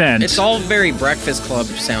 1%. It's all very Breakfast Club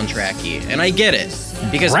soundtracky, and I get it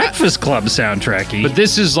because Breakfast Club soundtracky. But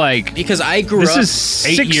this is like because I grew this up. is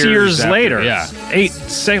 6 8 years, years after, later. yeah.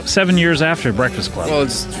 7 years after Breakfast Club. Well,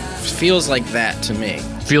 it feels like that to me.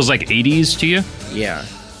 feels like 80s to you. Yeah.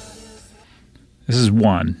 This is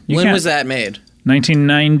one. When was that made?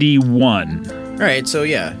 1991. All right, so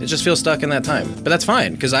yeah, it just feels stuck in that time, but that's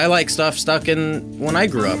fine because I like stuff stuck in when I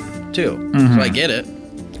grew up too. Mm-hmm. So I get it.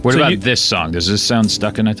 What So about you- this song? Does this sound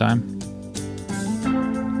stuck in a time?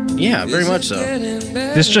 Yeah, very much so.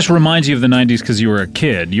 This just reminds you of the 90s because you were a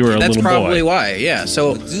kid. You were a That's little probably boy. why. Yeah,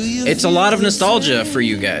 so it's a lot of nostalgia for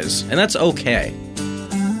you guys, and that's okay.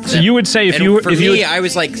 So you would say if And you were for if me, you I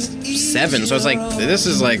was like 7, so I was like, this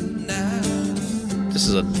is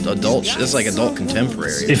adult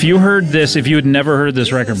contemporary. if you heard this, if you had never heard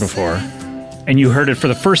this record before, and you heard it for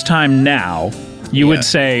the first time now, you would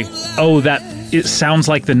say, "Oh, that it sounds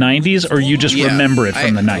like the 90s," or you just Yeah, remember it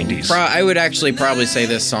from the 90s. I would actually probably say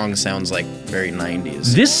this song sounds like very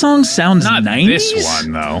 90s. This song sounds Not 90s. this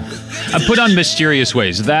one though. I put on Mysterious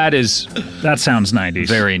Ways. That is That sounds 90s.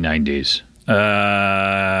 very 90s.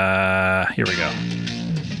 Here we go.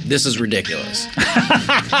 This is ridiculous.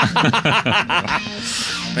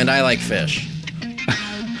 And I like fish.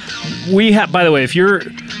 We have, by the way, if you're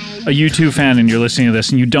a U2 fan and you're listening to this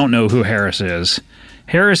and you don't know who Harris is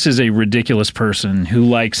a ridiculous person who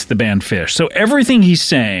likes the band Fish. So everything he's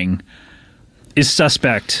saying is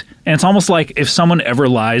suspect. And it's almost like if someone ever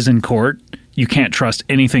lies in court, you can't trust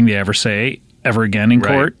anything they ever say ever again in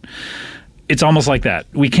Right. court. It's almost like that.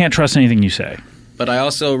 We can't trust anything you say. But I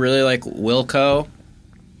also really like Wilco.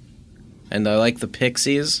 And I like the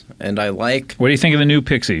Pixies. And I What do you think of the new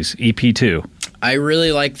Pixies, EP2? I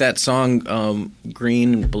really like that song,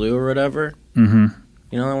 Green and Blue or whatever. Mm-hmm.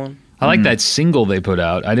 You know that one? I like that single they put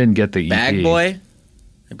out. I didn't get the EP. Bag Boy?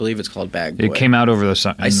 I believe it's called Bag Boy. It came out over the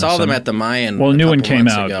summer. I saw them at the Mayan. Well, a new one came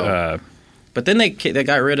couple months out. ago. But then they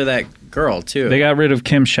got rid of that girl too. They got rid of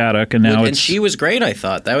Kim Shattuck, and now and it's... she was great. I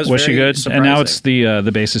thought that was Was she very good? And now surprising. it's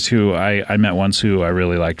the bassist who I met once who I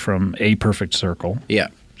really liked from A Perfect Circle. yeah.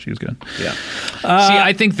 She was good. Yeah. See,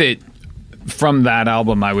 I think that from that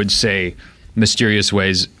album, I would say Mysterious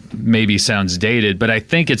Ways maybe sounds dated, but I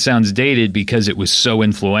think it sounds dated because it was so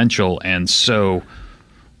influential and so...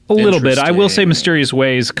 A little bit. I will say Interesting. Mysterious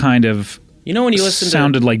Ways kind of You know when you listen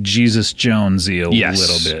sounded like Jesus Jonesy a Yes,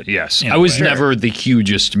 little bit. Yes. in a I was way. never the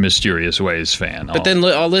hugest Mysterious Ways fan. but then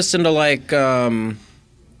I'll listen to like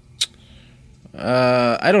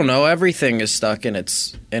I don't know. Everything is stuck in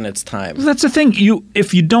its time. That's the thing.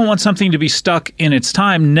 If you don't want something to be stuck in its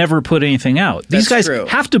time, never put anything out. These That's guys true.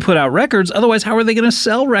 have to put out records, otherwise how are they going to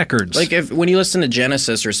sell records? Like when you listen to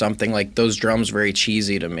Genesis or something, like those drums very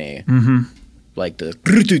cheesy to me. Mm-hmm. Like the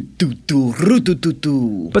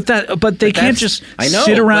But they can't that's- just I know,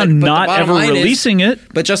 sit around but the not bottom ever line is- releasing it.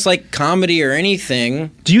 But just like comedy or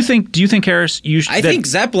anything, Do you think Harris? I think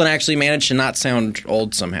Zeppelin actually managed to not sound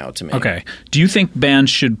old somehow to me. Okay. Do you think bands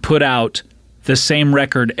should put out the same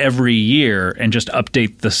record every year and just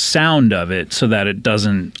update the sound of it so that it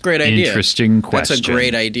doesn't? Great idea. Interesting question. That's a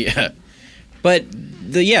great idea. But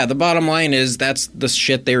the bottom line is that's the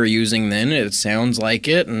shit they were using then. It sounds like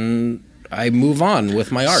it, and I move on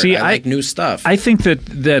with my art. See, I like new stuff. I think that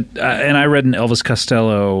and I read an Elvis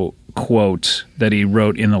Costello quote that he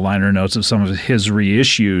wrote in the liner notes of some of his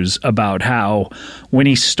reissues about how when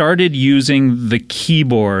he started using the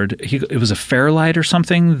keyboard, it was a Fairlight or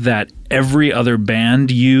something that every other band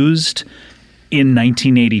used in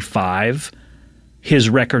 1985, his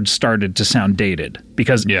records started to sound dated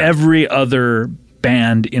because every other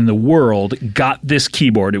band in the world got this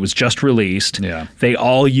keyboard. It was just released. Yeah. They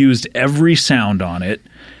all used every sound on it.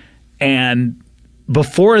 And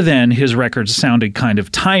before then, his records sounded kind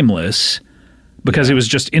of timeless because it was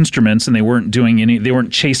just instruments and they weren't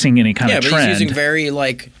chasing any kind of but trend. he's using very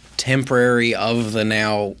like temporary of the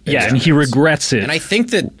now. Yeah, and he instruments. regrets it. And I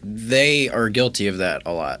think that they are guilty of that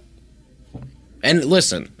a lot. And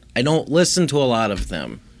listen, I don't listen to a lot of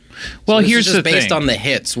them. Well, This here's is just the based thing. on the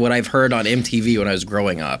hits, what I've heard on MTV when I was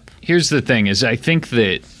growing up. Here's the thing is I think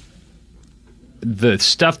that the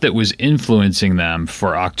stuff that was influencing them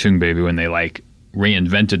for Achtung Baby when they like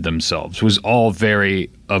reinvented themselves was all very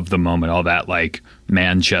of the moment, all that like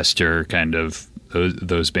Manchester kind of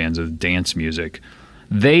those bands of dance music.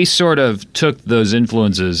 They sort of took those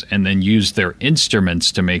influences and then used their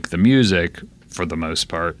instruments to make the music for the most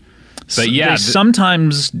part. But They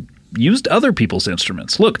sometimes used other people's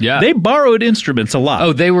instruments. Look, Yeah. they borrowed instruments a lot.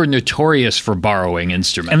 Oh, they were notorious for borrowing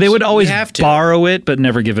instruments. And they would always have to. borrow it, but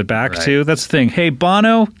never give it back Right. too. That's the thing. Hey,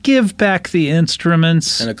 Bono, give back the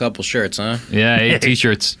instruments. And a couple shirts, huh? Yeah, hey,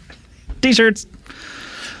 T-shirts. T-shirts.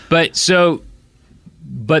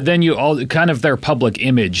 But then you all kind of their public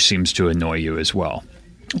image seems to annoy you as well.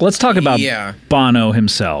 Let's talk about Yeah. Bono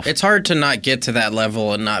himself. It's hard to not get to that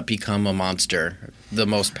level and not become a monster, the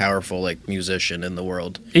most powerful musician in the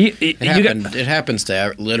world. It happens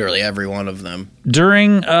to literally every one of them.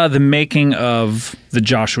 During the making of the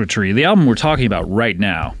Joshua Tree, the album we're talking about right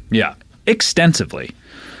now, Yeah. extensively,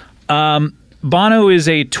 Bono is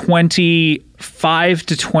a 25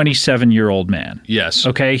 to 27-year-old man. Yes.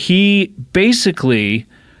 Okay, he basically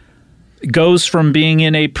goes from being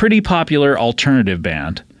in a pretty popular alternative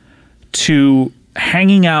band to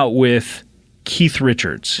hanging out with Keith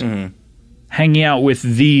Richards, hanging out with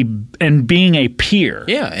and being a peer.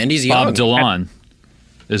 Yeah, and he's young. Bob Dylan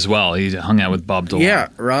as well. He hung out with Bob Dylan. Yeah,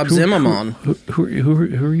 Rob Zimmerman. Who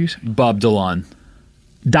are you saying? Bob Dylan.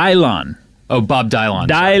 Dylan. Oh, Bob Dylan.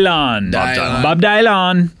 sorry. Dylan. Dylan. Bob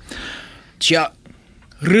Dylan. Chuck.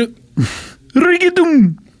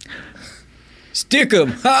 Rigidoom. Stick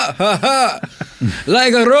 'em. Ha, ha, ha.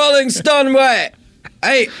 Like a Rolling Stone way.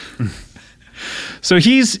 Hey. So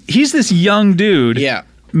he's this young dude. Yeah.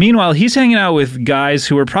 Meanwhile, he's hanging out with guys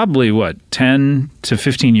who are probably, 10 to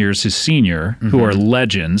 15 years his senior, who are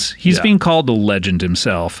legends. He's Yeah. being called a legend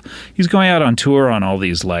himself. He's going out on tour on all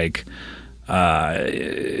these,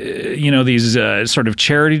 these sort of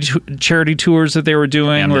charity tours that they were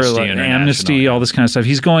doing. Amnesty where, International, Amnesty, yeah. all this kind of stuff.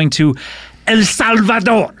 He's going to El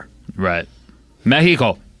Salvador. Right.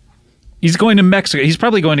 Mexico. He's going to Mexico. He's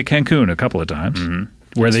probably going to Cancun a couple of times,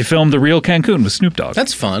 where they filmed the real Cancun with Snoop Dogg.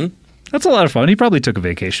 That's fun. That's a lot of fun. He probably took a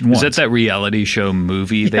vacation once. Is that reality show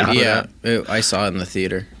movie they put Yeah, out? I saw it in the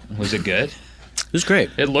theater. Was it good? It was great.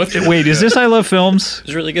 It looked Wait, is this I Love Films?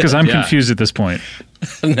 was really good. Because I'm Yeah. confused at this point.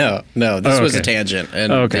 No, this Oh, was a okay. tangent.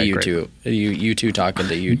 And Okay, the great. U2. You two talking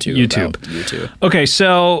to U2 YouTube. about U2. Okay,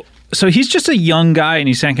 so he's just a young guy and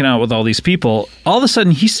he's hanging out with all these people. All of a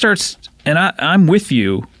sudden, he starts, and I'm with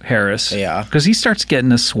you, Harris. Yeah. Because he starts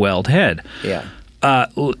getting a swelled head. Yeah.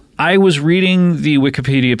 I was reading the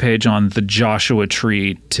Wikipedia page on the Joshua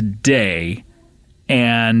Tree today,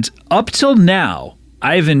 and up till now,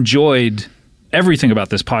 I've enjoyed everything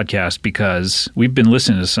about this podcast because we've been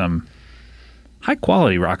listening to some high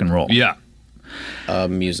quality rock and roll. Yeah.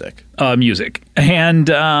 Music. Music. And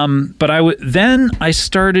but then I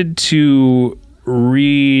started to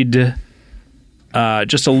read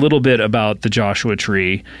just a little bit about the Joshua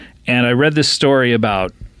Tree, and I read this story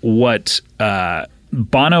about what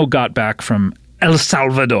Bono got back from El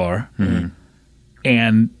Salvador,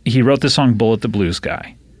 and he wrote the song "Bullet the Blue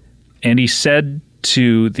Sky," and he said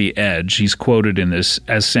to The Edge, he's quoted in this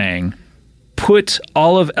as saying, "Put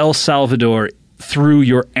all of El Salvador through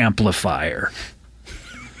your amplifier."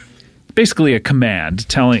 Basically a command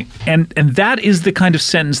telling, and that is the kind of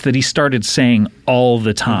sentence that he started saying all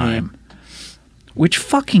the time, which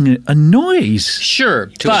fucking annoys. Sure.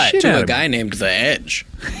 To out a of guy named The Edge.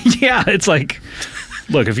 Yeah, it's like,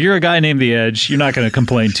 look, if you're a guy named The Edge, you're not going to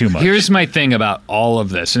complain too much. Here's my thing about all of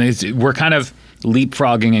this, and we're kind of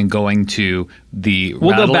leapfrogging and going to the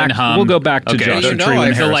We'll rattle go back. and hum. We'll go back to Okay. Joshua You know, Tree. I when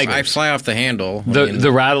feel Harris like leaves. I fly off the handle.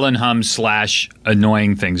 The rattle and hum /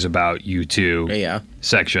 annoying things about U2 Yeah.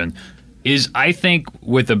 section is, I think,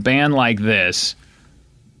 with a band like this,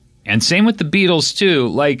 and same with the Beatles too,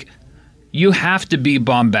 like, you have to be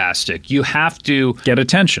bombastic. You have to get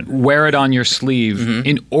attention. wear it on your sleeve.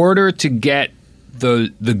 In order to get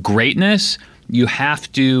the greatness, you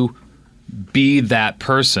have to be that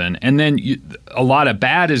person. And then a lot of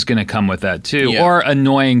bad is going to come with that too, Yeah. or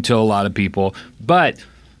annoying to a lot of people. But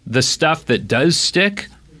the stuff that does stick,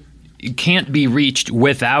 it can't be reached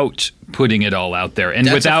without putting it all out there and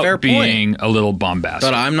That's a fair without being a little bombastic.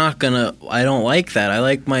 But I'm not gonna. I don't like that. I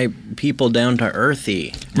like my people down to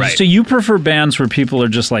earthy. Right. So you prefer bands where people are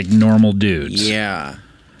just like normal dudes. Yeah.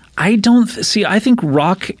 I don't see. I think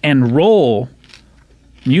rock and roll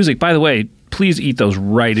music. By the way, please eat those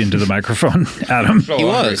right into the microphone, Adam. He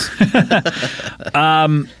was.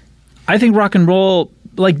 I think rock and roll,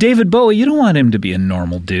 like David Bowie, you don't want him to be a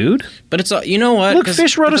normal dude. But it's you know what? Look, 'Cause-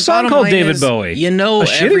 Fish wrote but a the song bottom called line David is, Bowie. You know, A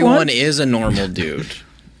shitty everyone one. is a normal dude.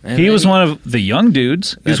 And He was then- one of the young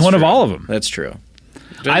dudes. He was That's one of true. all of them. That's true.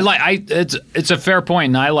 It's a fair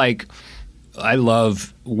point, and I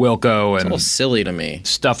love Wilco It's a little and silly to me.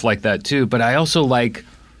 stuff like that too. But I also like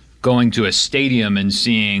going to a stadium and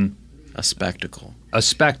seeing A spectacle. a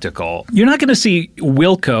spectacle. You're not going to see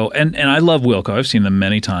Wilco, and I love Wilco. I've seen them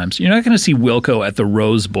many times. You're not going to see Wilco at the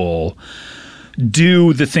Rose Bowl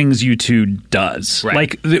do the things U2 does. Right.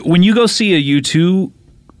 Like when you go see a U2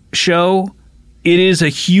 show, it is a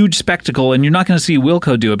huge spectacle, and you're not going to see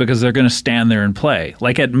Wilco do it because they're going to stand there and play.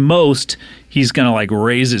 Like at most, he's going to like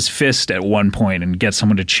raise his fist at one point and get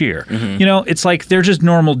someone to cheer. You know, it's like they're just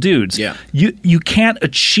normal dudes. Yeah. You can't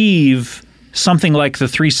achieve something like the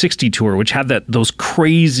 360 tour, which had those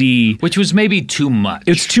crazy. Which was maybe too much.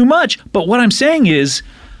 It's too much. But what I'm saying is,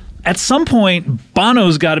 at some point,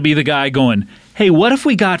 Bono's got to be the guy going, hey, what if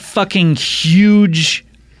we got fucking huge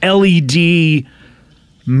LED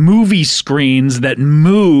movie screens that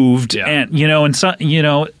moved and,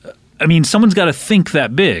 I mean, someone's got to think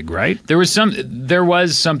that big, right? There was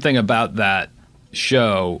something about that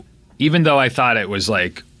show, even though I thought it was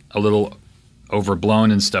like a little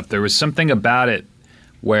overblown and stuff. There was something about it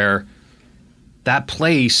where that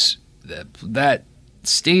place, that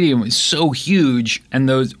stadium was so huge, and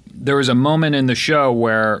there was a moment in the show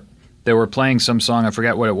where they were playing some song, I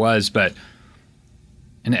forget what it was,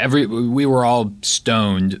 we were all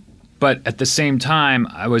stoned, but at the same time,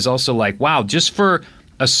 I was also like, wow, just for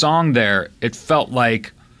a song there, it felt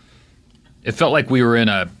like we were in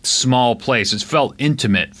a small place. It felt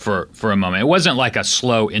intimate for a moment. It wasn't like a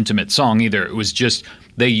slow, intimate song either. It was just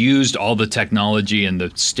they used all the technology and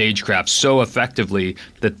the stagecraft so effectively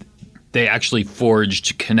that they actually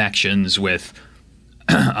forged connections with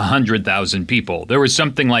 100,000 people. There's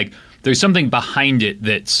something behind it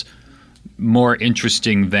that's more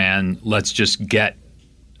interesting than let's just get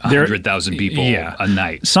 100,000 people a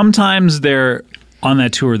night. Sometimes they're on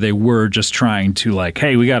that tour, they were just trying to like,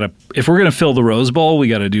 hey, if we're going to fill the Rose Bowl, we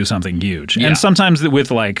got to do something huge. Yeah. And sometimes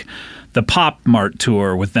with like the Pop Mart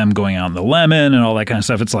tour, with them going out in the Lemon and all that kind of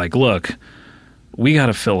stuff, it's like, look, we got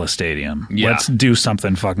to fill a stadium. Yeah. Let's do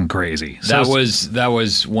something fucking crazy. That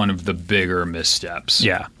was one of the bigger missteps.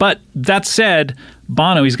 Yeah. But that said,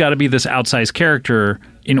 Bono, he's got to be this outsized character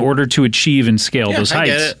in order to achieve and scale those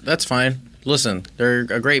heights. I get it. That's fine. Listen, they're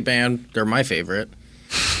a great band. They're my favorite.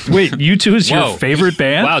 Wait, U2 is your favorite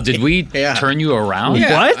band? Wow, did we turn you around?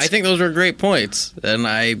 Yeah, what? I think those were great points, and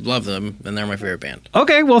I love them, and they're my favorite band.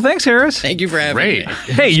 Okay, well, thanks, Harris. Thank you for having me.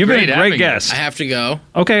 Hey, you've been a great guest. I have to go.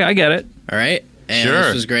 Okay, I get it. All right. And sure.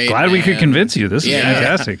 This was great. Glad we could convince you. This is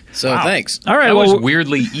fantastic. So thanks. All right. That was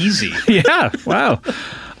weirdly easy. Yeah. Wow.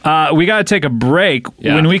 We got to take a break.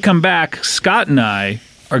 Yeah. When we come back, Scott and I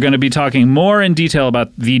are going to be talking more in detail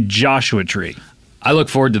about the Joshua Tree. I look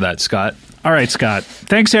forward to that, Scott. All right, Scott.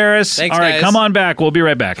 Thanks, Harris. Thanks, all right, guys. come on back. We'll be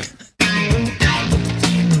right back.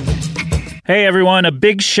 Hey, everyone. A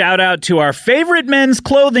big shout out to our favorite men's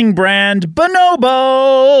clothing brand,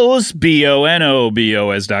 Bonobos.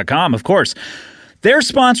 BONOBOS.com, of course. They're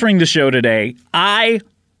sponsoring the show today. I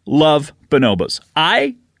love Bonobos.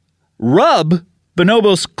 I rub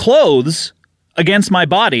Bonobos clothes against my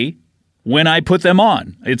body when I put them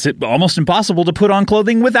on. It's almost impossible to put on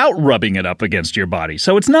clothing without rubbing it up against your body.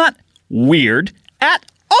 So it's not weird at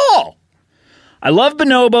all. I love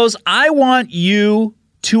Bonobos. I want you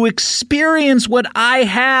to experience what I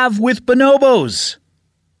have with Bonobos.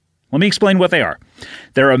 Let me explain what they are.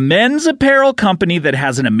 They're a men's apparel company that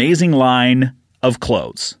has an amazing line of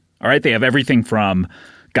clothes. All right, they have everything from,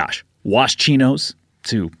 wash chinos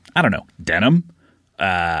to, denim.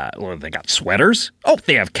 They got sweaters. Oh,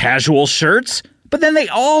 they have casual shirts. But then they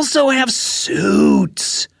also have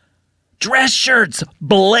suits, dress shirts,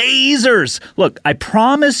 blazers. Look, I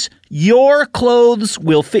promise your clothes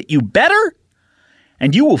will fit you better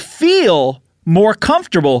and you will feel more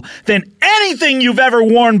comfortable than anything you've ever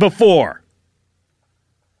worn before.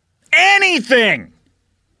 Anything.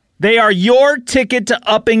 They are your ticket to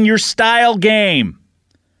upping your style game.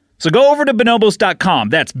 So go over to bonobos.com.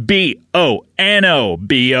 That's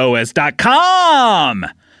BONOBOS.com.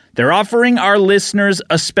 They're offering our listeners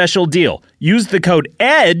a special deal. Use the code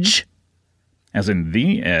EDGE, as in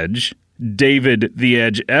the Edge, David the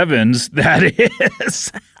Edge Evans, that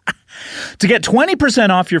is, to get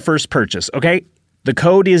 20% off your first purchase, okay? The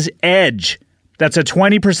code is EDGE. That's a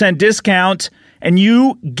 20% discount, and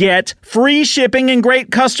you get free shipping and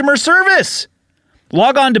great customer service.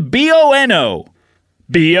 Log on to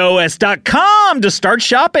BONOBOS.com to start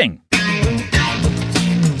shopping.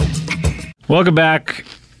 Welcome back.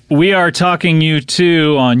 We are talking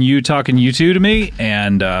U2 on You Talking U2 to Me,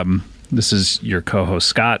 and this is your co-host,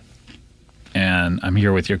 Scott. And I'm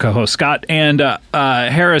here with your co-host, Scott. And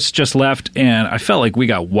Harris just left, and I felt like we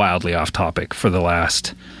got wildly off topic for the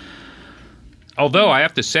last... Although I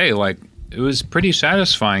have to say, pretty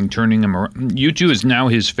satisfying turning him around. U2 is now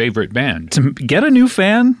his favorite band. To get a new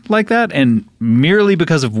fan like that, and merely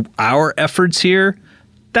because of our efforts here,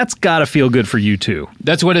 that's got to feel good for you too.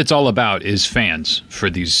 That's what it's all about, is fans for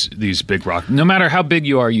these big rock. No matter how big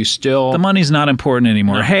you are, you still... The money's not important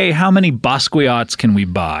anymore. No. Hey, how many Basquiats can we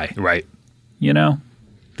buy? Right. You know?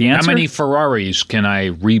 The answer? How many Ferraris can I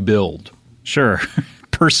rebuild? Sure.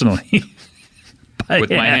 Personally. With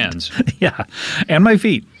my hands. Yeah. And my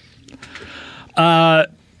feet.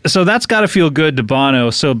 So that's got to feel good to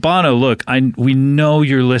Bono. So Bono, look, we know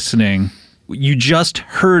you're listening. You just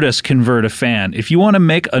heard us convert a fan. If you want to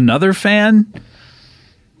make another fan,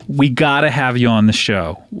 we got to have you on the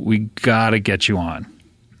show. We got to get you on.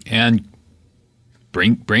 And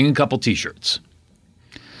bring a couple T-shirts.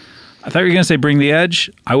 I thought you were going to say bring the edge.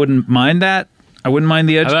 I wouldn't mind that. I wouldn't mind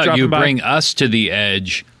the edge. How about dropping you by. bring us to the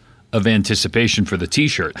edge of anticipation for the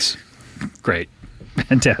T-shirts? Great.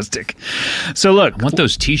 Fantastic. So look, I want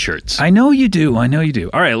those T-shirts. I know you do.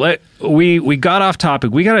 All right, we got off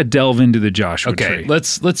topic. We got to delve into the Joshua Tree.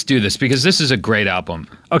 Let's do this because this is a great album.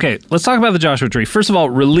 Okay, let's talk about the Joshua Tree. First of all,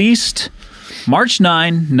 released March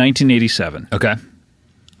 9, 1987. Okay.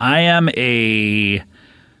 I'm a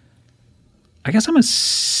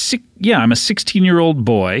 16-year-old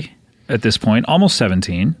boy at this point, almost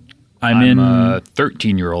 17. I'm a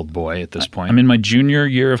 13-year-old boy at this point. I'm in my junior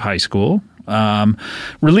year of high school.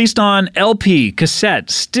 Released on LP, cassette,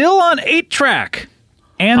 still on 8-track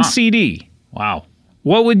and CD. Wow.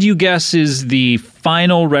 What would you guess is the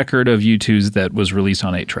final record of U2's that was released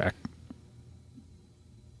on 8-track?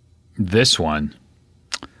 This one.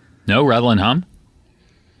 No, Rattle and Hum?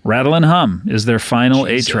 Rattle and Hum is their final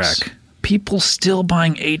Jesus. 8-track. People still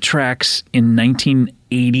buying 8-tracks in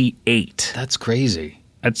 1988. That's crazy.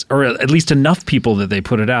 Or at least enough people that they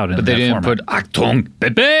put it out in But they that didn't format. put Achtung,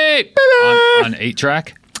 Baby on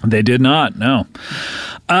 8-track? They did not, no.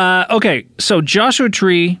 Okay, so Joshua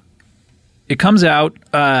Tree, it comes out.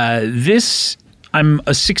 I'm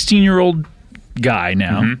a 16-year-old guy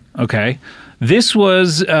now, okay? This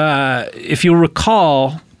was, if you'll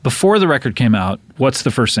recall, before the record came out, what's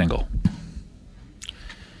the first single?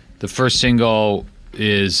 The first single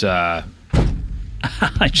is... I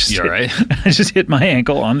You all right? I just hit my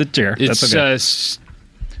ankle on the chair. It's That's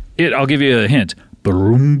okay. I'll give you a hint.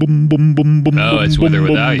 Oh, it's With or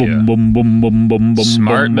Without You.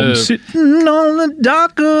 Smart move. Sitting on the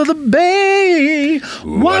dock of the bay,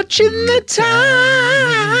 watching the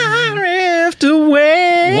tide drift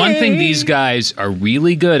away. One thing these guys are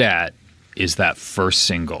really good at is that first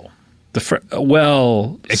single.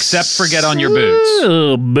 Except for Get on Your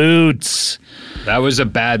Boots. Boots. That was a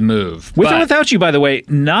bad move. With or Without You, by the way,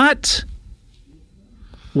 not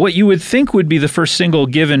what you would think would be the first single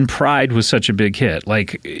given Pride was such a big hit.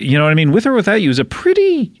 Like, you know what I mean? With or Without You is a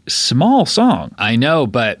pretty small song. I know,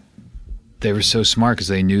 but they were so smart because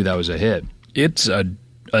they knew that was a hit. It's an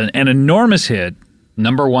enormous hit.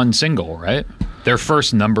 Number one single, right? Their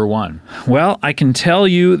first number one. Well, I can tell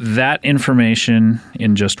you that information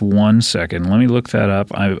in just 1 second. Let me look that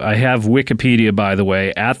up. I have Wikipedia, by the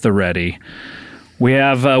way, at the ready. We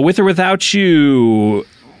have With or Without You.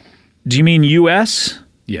 Do you mean U.S.?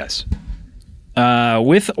 Yes.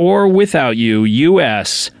 With or Without You,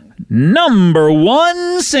 U.S. Number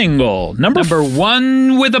one single. Number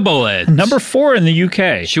one with a bullet. Number 4 in the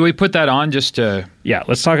U.K. Should we put that on just to... Yeah,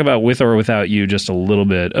 let's talk about With or Without You just a little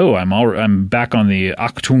bit. Oh, I'm back on the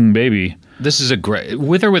Achtung Baby. This is a great...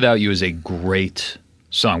 With or Without You is a great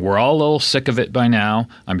song. We're all a little sick of it by now.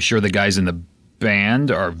 I'm sure the guys in the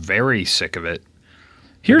band are very sick of it.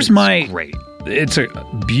 Great. It's a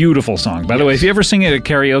beautiful song. By the way, if you ever sing it at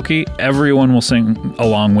karaoke, everyone will sing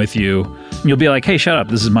along with you. And you'll be like, hey, shut up.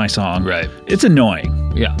 This is my song. Right. It's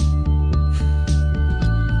annoying. Yeah.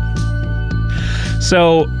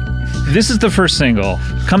 So this is the first single.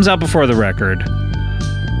 Comes out before the record.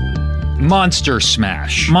 Monster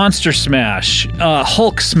Smash. Hulk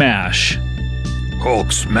Smash.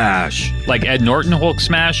 Hulk Smash. Like Ed Norton Hulk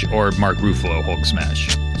Smash or Mark Ruffalo Hulk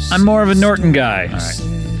Smash? I'm more of a Norton guy. All right.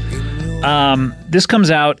 This comes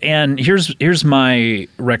out, and here's my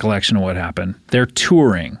recollection of what happened. They're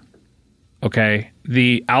touring, okay?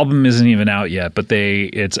 The album isn't even out yet, but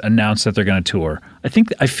it's announced that they're going to tour.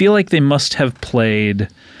 I feel like they must have played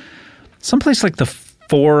someplace like the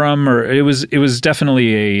Forum, or it was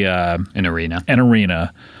definitely an arena. An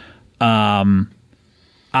arena.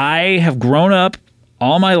 I have grown up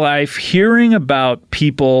all my life hearing about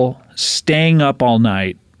people staying up all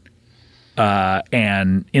night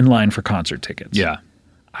and in line for concert tickets. Yeah.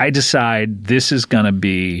 I decide this is going to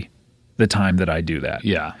be the time that I do that.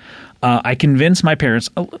 Yeah. I convince my parents,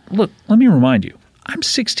 look, let me remind you, I'm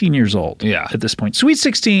 16 years old Yeah. at this point. Sweet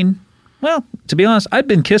 16. Well, to be honest, I'd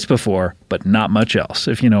been kissed before, but not much else,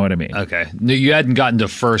 if you know what I mean. Okay. No, you hadn't gotten to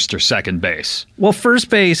first or second base. Well, first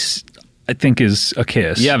base, I think, is a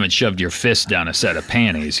kiss. You haven't shoved your fist down a set of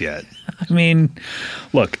panties yet. I mean,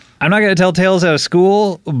 look, I'm not going to tell tales out of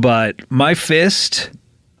school, but my fist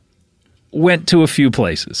went to a few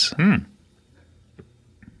places.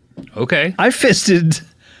 Okay. I fisted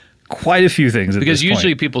quite a few things at Because this point.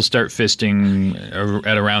 usually people start fisting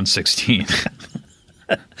at around 16.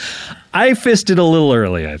 I fisted a little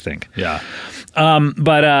early, I think. Yeah.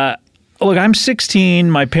 But look, I'm 16.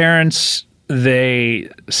 My parents, they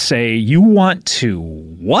say, you want to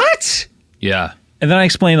what? Yeah. And then I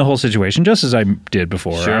explain the whole situation, just as I did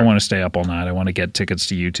before. Sure. I want to stay up all night. I want to get tickets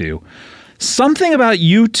to U2. Something about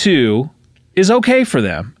U2 is okay for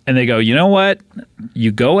them. And they go, you know what?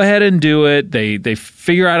 You go ahead and do it. They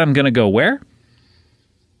figure out I'm going to go where?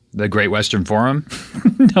 The Great Western Forum?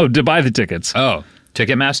 No, to buy the tickets. Oh,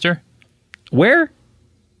 Ticketmaster? Where?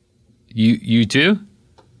 You too?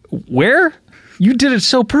 Where? You did it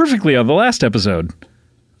so perfectly on the last episode.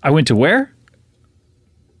 I went to where?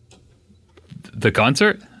 The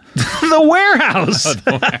concert? The warehouse.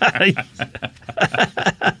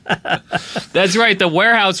 That's right. The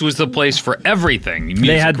warehouse was the place for everything music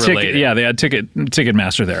They had related. they had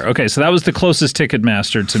Ticketmaster there. Okay, so that was the closest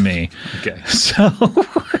Ticketmaster to me. Okay. So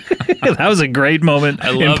that was a great moment I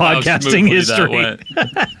in love how podcasting smoothly history.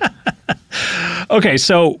 that went. Okay,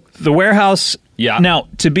 so the warehouse. Yeah. Now,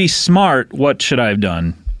 to be smart, what should I have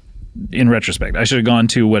done in retrospect? I should have gone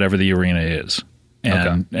to whatever the arena is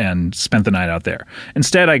and spent the night out there.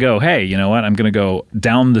 Instead, I go, hey, you know what? I'm going to go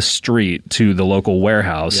down the street to the local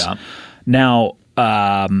warehouse. Yeah. Now,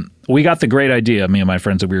 we got the great idea, me and my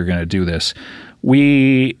friends, that we were going to do this.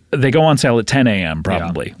 They go on sale at 10 a.m.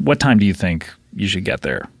 probably. Yeah. What time do you think you should get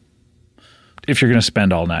there? If you're going to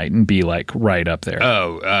spend all night and be like right up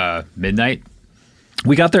there. Midnight?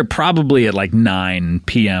 We got there probably at like 9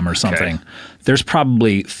 p.m. or something. Okay. There's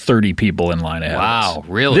probably 30 people in line ahead of us. Wow,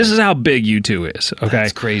 really? This is how big U2 is, okay?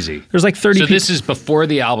 That's crazy. There's like 30 So people. this is before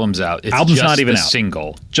the album's out. It's Album's just not even the out.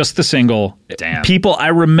 single. Just the single. Damn. People, I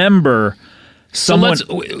remember someone.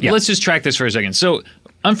 So let's just track this for a second. So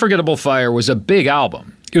Unforgettable Fire was a big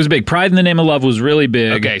album. It was big. Pride in the Name of Love was really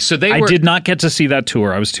big. Okay, so I did not get to see that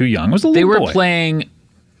tour. I was too young. I was a little They were boy. playing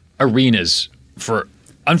arenas for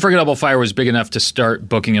Unforgettable Fire was big enough to start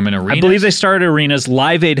booking them in arenas. I believe they started arenas.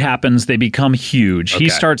 Live Aid happens. They become huge. Okay. He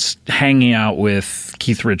starts hanging out with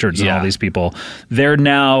Keith Richards and Yeah. all these people. They're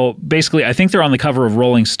now basically, I think they're on the cover of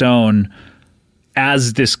Rolling Stone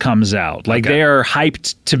as this comes out. Like Okay. they are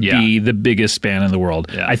hyped to be the biggest band in the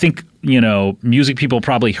world. Yeah. I think, music people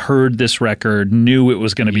probably heard this record, knew it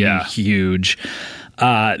was going to be huge.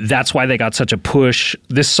 That's why they got such a push.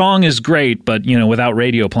 This song is great, but without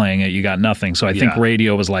radio playing it, you got nothing. So I think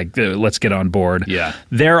radio was like, let's get on board. Yeah.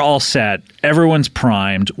 They're all set. Everyone's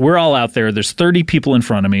primed. We're all out there. There's 30 people in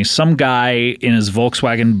front of me. Some guy in his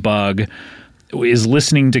Volkswagen Bug is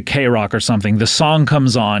listening to K-Rock or something. The song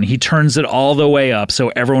comes on. He turns it all the way up so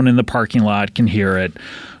everyone in the parking lot can hear it.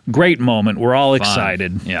 Great moment. We're all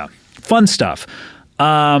excited. Yeah. Fun stuff.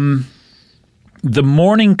 The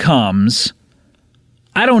morning comes.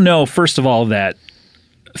 I don't know, first of all, that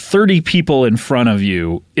 30 people in front of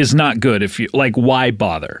you is not good. If you why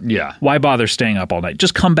bother? Yeah. Why bother staying up all night?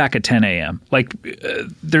 Just come back at 10 a.m.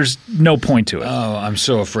 There's no point to it. Oh, I'm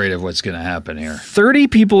so afraid of what's going to happen here. 30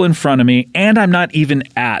 people in front of me, and I'm not even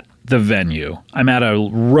at the venue. I'm at a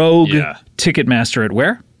rogue Ticketmaster at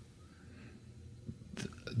where?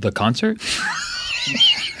 The concert?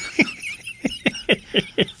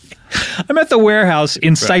 I'm at the warehouse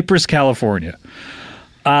in Cypress, California.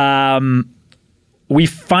 We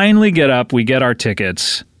finally get up. We get our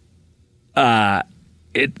tickets.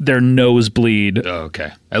 They're nosebleed. Oh,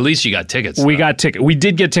 okay. At least you got tickets. We though. got tickets. We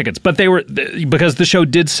did get tickets, but they were because the show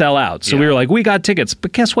did sell out. So we were like, we got tickets.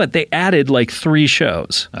 But guess what? They added like 3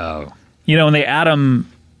 shows. Oh. And they add them.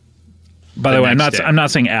 By the way, next day. I'm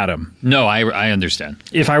not saying Adam. No, I understand.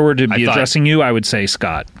 If I were to be thought- addressing you, I would say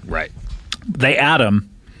Scott. Right. They add them.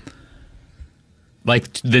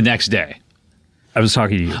 Like the next day. I was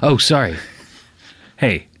talking to you. Oh, sorry.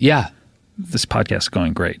 Hey, Yeah. this podcast is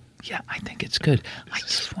going great. Yeah, I think it's good. I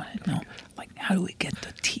just want to know, how do we get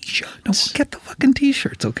the T-shirts? No, get the fucking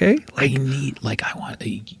t-shirts, okay? I need, I want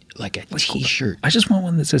a T-shirt. I just want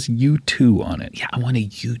one that says U2 on it. Yeah, I want a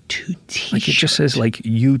U2 T-shirt. Like it just says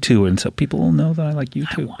U2, and so people will know that I like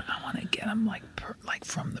U2. I want to get them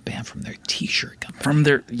from the band, from their T-shirt company. From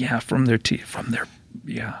their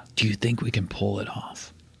Do you think we can pull it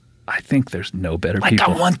off? I think there's no better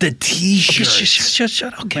people. I want the T-shirt.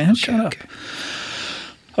 Shut up, man. Shut up.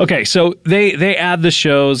 Okay, so they add the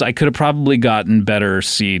shows. I could have probably gotten better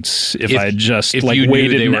seats if I had just if like you knew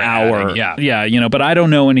waited they an were hour. adding, yeah, but I don't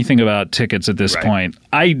know anything about tickets at this Right. point.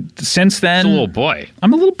 Since then, It's a little boy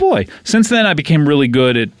I'm a little boy. Since then, I became really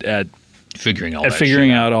good at figuring all at that figuring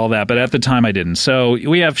shit out all that, but at the time I didn't. So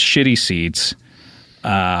we have shitty seats,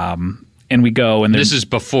 and we go, and This is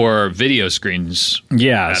before video screens.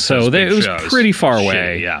 yeah, at so those big it was shows. pretty far Shitty,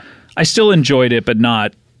 away. yeah. I still enjoyed it, but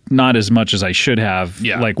not as much as I should have.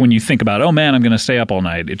 Yeah. Like when you think about, oh man, I'm going to stay up all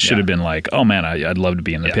night. It should Yeah. have been like, oh man, I'd love to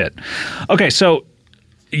be in the Yeah. pit. Okay, so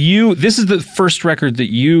this is the first record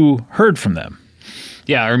that you heard from them.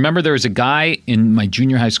 Yeah, I remember there was a guy in my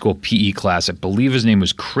junior high school PE class. I believe his name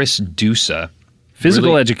was Chris Dusa. Physical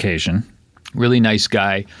Really- education. Really nice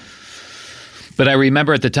guy. But I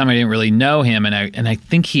remember at the time I didn't really know him, and I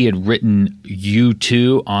think he had written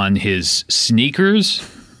U2 on his sneakers,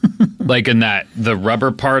 like in the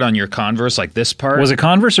rubber part on your Converse, like this part. Was it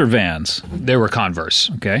Converse or Vans? They were Converse.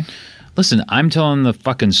 Okay. Listen, I'm telling the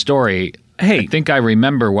fucking story. Hey. I think I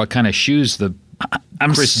remember what kind of shoes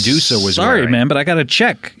I'm Chris Dusa was sorry, wearing. man, but I got to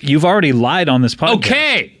check. You've already lied on this podcast.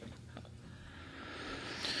 Okay.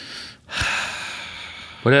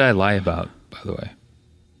 What did I lie about, by the way?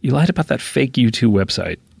 You lied about that fake U2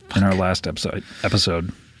 website in our last episode.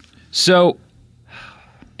 So,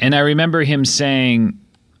 and I remember him saying,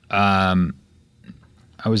 I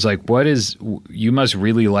was like, you must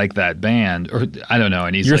really like that band. Or I don't know.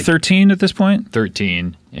 And he's You're like 13 at this point?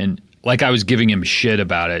 13. And like I was giving him shit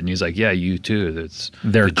about it. And he's like, yeah, you too.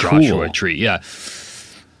 They're the Joshua cool. Tree. Yeah.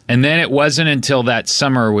 And then it wasn't until that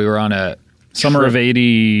summer we were on a Summer trip. of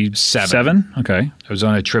 87? Okay. I was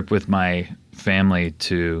on a trip with my family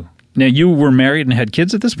to Now, you were married and had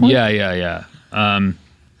kids at this point? Yeah.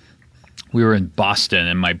 We were in Boston,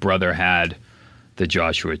 and my brother had the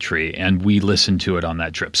Joshua Tree, and we listened to it on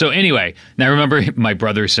that trip. So anyway, and I remember my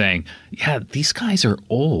brother saying, "Yeah, these guys are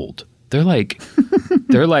old. They're like,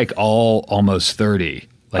 all almost 30.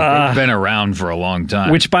 Like they've been around for a long time."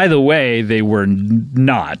 Which, by the way, they were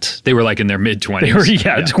not. they were like in their mid 20s. They were,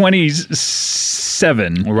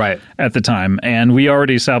 27 Right. at the time. And we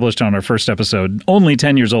already established on our first episode, only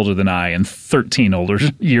 10 years older than I and 13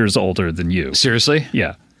 years older than you. Seriously?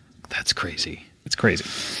 Yeah, That's crazy. it's crazy.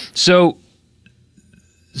 So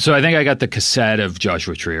I think I got the cassette of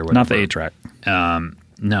Joshua Tree or whatever. Not the 8-track.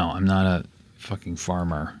 No, I'm not a fucking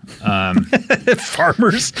farmer.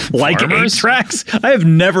 Farmers like Farmers? 8-tracks? I have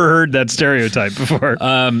never heard that stereotype before.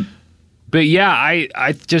 But yeah,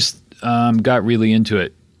 I just got really into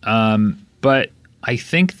it. But I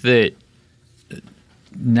think that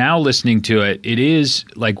now listening to it, it is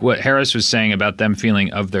like what Harris was saying about them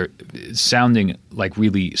feeling of their sounding like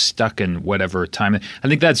really stuck in whatever time. I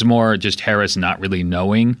think that's more just Harris not really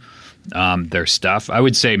knowing their stuff. I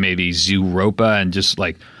would say maybe Zooropa and just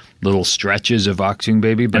like little stretches of Achtung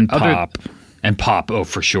Baby. But And Pop. And Pop, oh,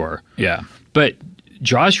 for sure. yeah. But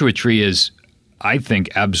Joshua Tree is, I think,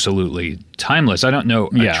 absolutely timeless. I don't know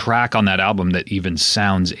a track on that album that even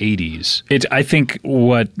sounds 80s. I think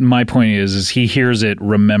what my point is he hears it,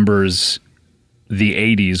 remembers the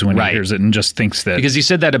 80s when Right. he hears it, and just thinks that. Because he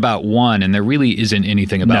said that about One, and there really isn't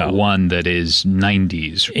anything about No. One that is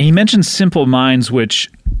 90s. He mentioned Simple Minds,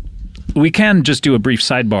 which we can just do a brief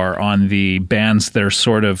sidebar on the bands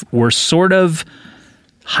that were sort of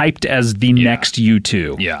hyped as the next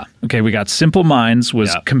U2. Yeah. Okay, we got Simple Minds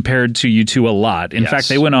was Yeah. compared to U2 a lot. In Yes. fact,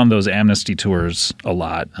 they went on those Amnesty tours a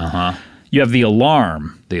lot. Uh-huh. You have The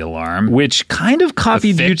Alarm, The Alarm. which kind of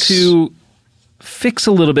copied Fix. U2 Fix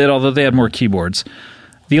a little bit, although they had more keyboards.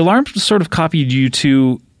 The Alarm sort of copied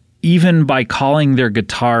U2 even by calling their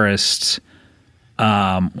guitarist,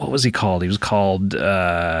 what was he called? He was called,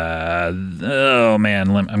 oh man,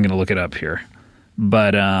 I'm going to look it up here.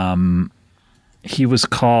 But he was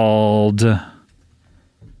called,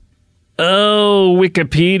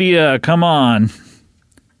 Wikipedia, come on.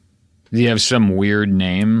 Do you have some weird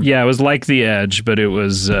name? Yeah, it was like The Edge, but it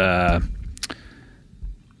was... The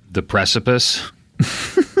Precipice?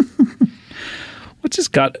 What's his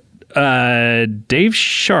got? Dave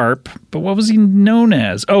Sharp, but what was he known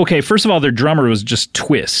as? Oh, okay, first of all, their drummer was just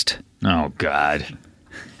Twist. Oh, God.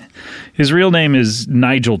 His real name is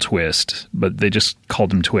Nigel Twist, but they just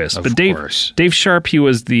called him Twist. Of but course. Dave Sharp, he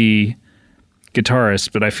was the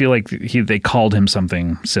guitarist, but I feel like they called him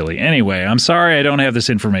something silly. Anyway, I'm sorry I don't have this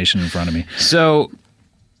information in front of me. So,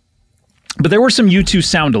 But there were some U2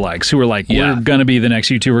 sound-alikes who were like, Yeah. we're going to be the next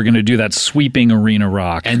U2. We're going to do that sweeping arena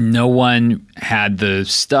rock. and no one had the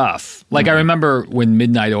stuff. Like, I remember when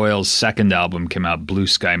Midnight Oil's second album came out, Blue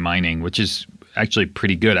Sky Mining, which is actually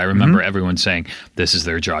pretty good. I remember everyone saying, this is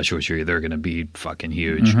their Joshua Tree. They're going to be fucking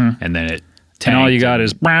huge. And then And all you tanked got and-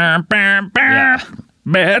 is bam, bam, bam,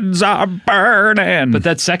 beds are burning. But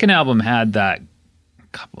that second album had that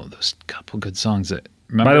couple good songs that.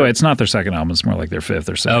 Remember? By the way, it's not their second album. It's more like their fifth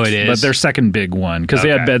or sixth. Oh, it is? But their second big one, because they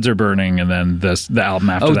had Okay. Beds Are Burning, and then the album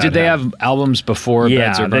after that. Oh, did they had- have albums before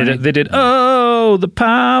Beds Are they Burning? did. Oh, the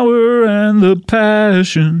power and the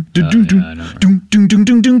passion. I don't remember. Doom, doom, doom,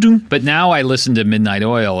 doom, doom, doom. But now I listen to Midnight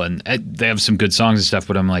Oil, and they have some good songs and stuff.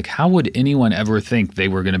 But I'm like, how would anyone ever think they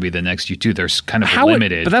were going to be the next U2? They're kind of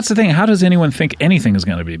limited. But that's the thing. How does anyone think anything is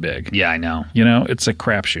going to be big? Yeah, I know. You know, it's a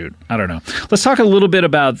crapshoot. I don't know. Let's talk a little bit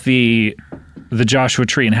about the Joshua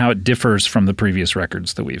Tree and how it differs from the previous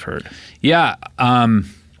records that we've heard. Yeah,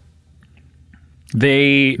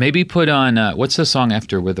 They maybe put on what's the song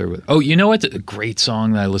after With or With? Oh, you know what? A great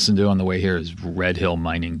song that I listened to on the way here is Red Hill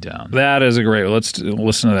Mining Town. That is a great. Let's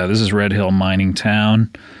listen to that. This is Red Hill Mining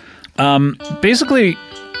Town. Basically,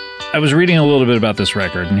 I was reading a little bit about this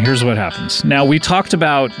record, and here's what happens. Now, we talked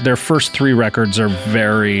about their first three records are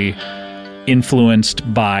very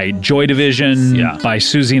influenced by Joy Division, Yeah. by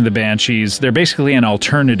Susie and the Banshees. They're basically an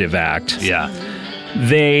alternative act. Yeah,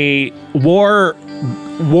 They War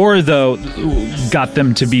though got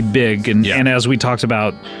them to be big, and as we talked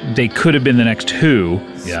about, they could have been the next Who.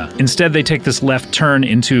 yeah, Instead, they take this left turn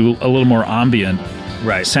into a little more ambient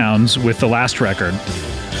right. sounds with the last record.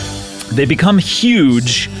 They become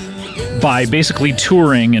huge by basically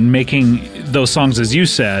touring and making those songs, as you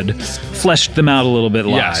said, fleshed them out a little bit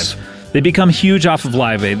live. Yes. They become huge off of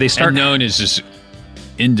Live Aid. They start And known as this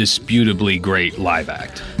indisputably great live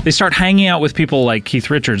act. they start hanging out with people like Keith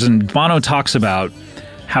Richards, and Bono talks about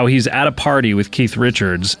how he's at a party with Keith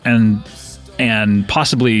Richards and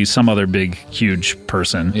possibly some other big huge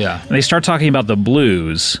person. Yeah. And they start talking about the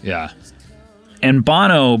blues, Yeah, and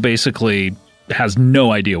Bono basically has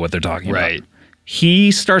no idea what they're talking about. right.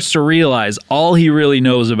 He starts to realize all he really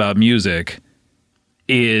knows about music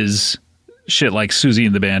is shit like Susie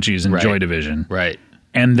and the Banshees and Right. Joy Division. Right.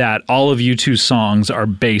 And that all of U2's songs are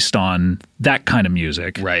based on that kind of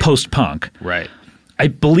music, Right. post-punk. Right. I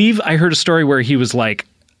believe I heard a story where he was like,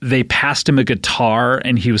 they passed him a guitar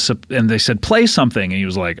and they said, play something. And he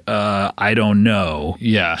was like, I don't know.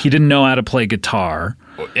 Yeah. He didn't know how to play guitar.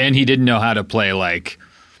 And he didn't know how to play like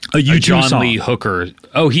A U2 John song. Lee Hooker.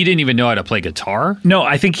 Oh, he didn't even know how to play guitar? No,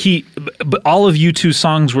 I think but all of U2's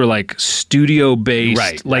songs were like studio based.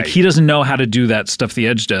 Right, Like right. he doesn't know how to do that stuff the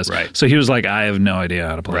Edge does. Right. So he was like, I have no idea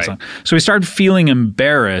how to play a Right. song. So he started feeling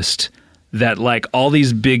embarrassed that like all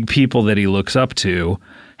these big people that he looks up to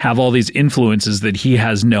have all these influences that he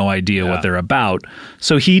has no idea what they're about.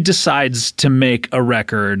 So he decides to make a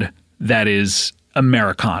record that is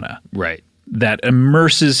Americana. Right. That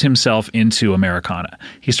immerses himself into Americana.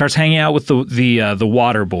 He starts hanging out with the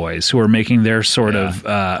Water Boys, who are making their sort of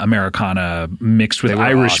Americana mixed with They were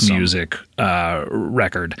Irish awesome. music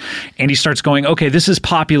record, and he starts going, okay, this is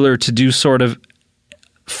popular to do sort of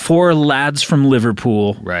four lads from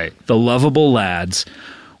Liverpool, Right. The lovable lads.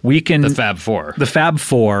 We can The Fab Four. the Fab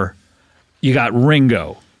Four. You got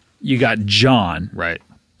Ringo, you got John, Right.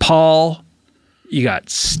 Paul, you got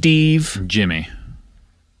Steve, Jimmy.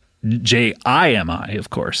 J-I-M-I, of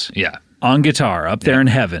course. Yeah. On guitar, up there in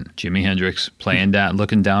heaven. Jimi Hendrix playing down,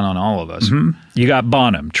 looking down on all of us. You got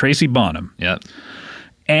Bonham, Tracy Bonham. Yep.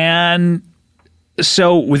 And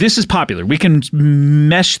so this is popular. We can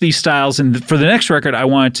mesh these styles. And for the next record, I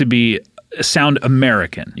want it to sound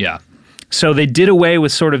American. Yeah. So they did away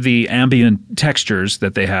with sort of the ambient textures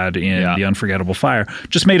that they had in Yeah. The Unforgettable Fire,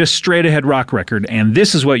 just made a straight ahead rock record. And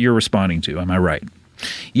this is what you're responding to. Am I right?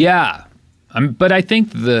 Yeah. But I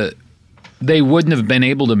think they wouldn't have been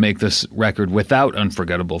able to make this record without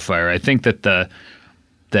Unforgettable Fire. I think that the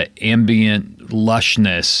ambient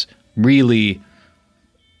lushness really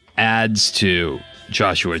adds to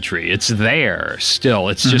Joshua Tree. It's there still.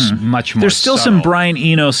 It's just much more There's still subtle. some Brian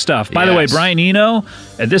Eno stuff. By the way, Yes. Brian Eno,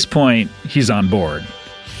 at this point, he's on board.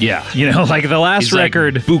 Yeah. You know, like the last He's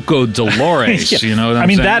record. like Bucco Dolores, Yeah. you know what I'm I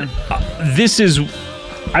mean, saying? this is,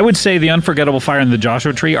 I would say The Unforgettable Fire and The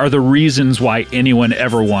Joshua Tree are the reasons why anyone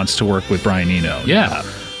ever wants to work with Brian Eno. Yeah.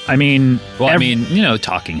 I mean, Well, you know,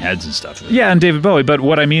 Talking Heads and stuff. yeah, and David Bowie. But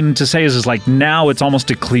what I mean to say is like now it's almost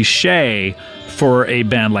a cliche for a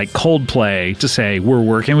band like Coldplay to say we're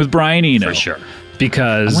working with Brian Eno. For sure.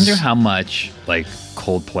 Because I wonder how much like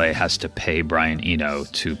Coldplay has to pay Brian Eno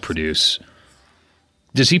to produce.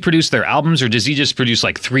 Does he produce their albums, or does he just produce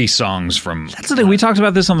like 3 songs from? That's the thing. We talked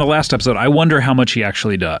about this on the last episode. I wonder how much he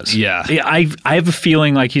actually does. Yeah. I have a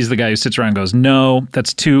feeling like he's the guy who sits around and goes, no,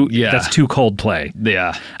 that's too Coldplay.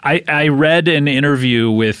 Yeah. I read an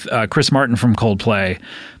interview with Chris Martin from Coldplay,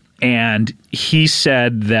 and he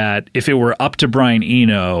said that if it were up to Brian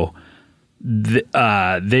Eno,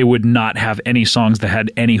 they would not have any songs that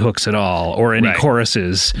had any hooks at all or any Right.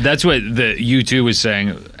 choruses. That's what the U2 was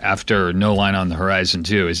saying after No Line on the Horizon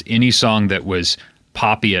too, is any song that was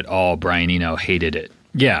poppy at all, Brian Eno hated it.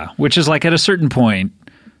 Yeah, which is like at a certain point,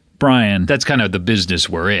 Brian. That's kind of the business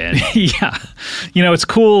we're in. Yeah. It's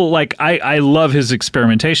cool. Like, I love his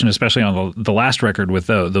experimentation, especially on the last record with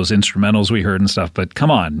those instrumentals we heard and stuff. But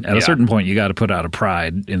come on, at a certain point, you got to put out a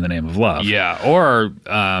Pride in the Name of Love. Yeah, or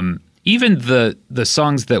even the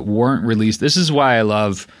songs that weren't released. This is why I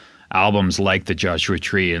love albums like The Joshua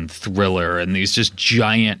Tree and Thriller and these just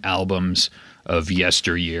giant albums of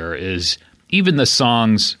yesteryear, is even the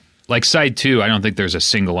songs like side 2, I don't think there's a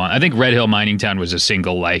single on. I think Red Hill Mining Town was a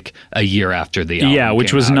single like a year after the album. Yeah,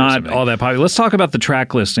 which came was out or not something. all that popular. Let's talk about the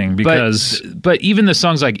track listing because But even the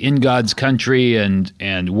songs like In God's Country and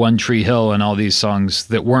One Tree Hill and all these songs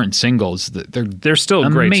that weren't singles, they're still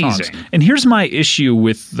great songs. amazing. And here's my issue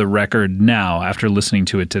with the record now after listening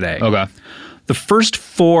to it today. Okay. The first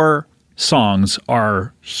 4 songs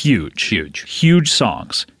are huge. Huge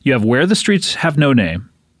songs. You have Where the Streets Have No Name,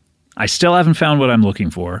 I Still Haven't Found What I'm Looking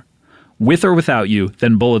For, With or Without You,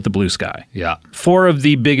 then Bullet the Blue Sky. Yeah. 4 of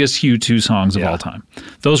the biggest U2 songs of all time.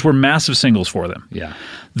 Those were massive singles for them. Yeah.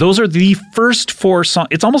 Those are the first 4 songs.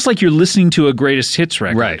 It's almost like you're listening to a greatest hits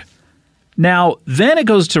record. Right. Now, then it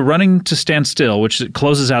goes to Running to Stand Still, which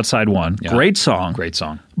closes out side 1. Yeah. Great song. Great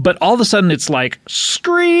song. But all of a sudden it's like,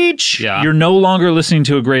 screech! Yeah. You're no longer listening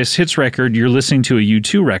to a greatest hits record. You're listening to a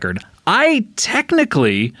U2 record. I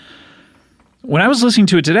technically, when I was listening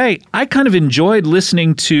to it today, I kind of enjoyed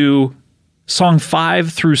listening to song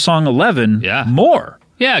 5 through song 11 more.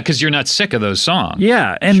 Yeah, because you're not sick of those songs.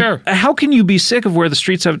 Yeah, and Sure. how can you be sick of Where the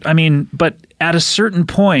Streets Have... I mean, but at a certain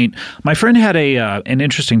point, my friend had an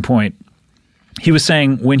interesting point. He was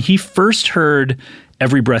saying when he first heard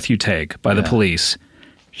Every Breath You Take by the Police,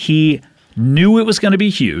 he knew it was going to be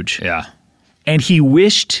huge. Yeah. And he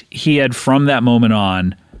wished he had, from that moment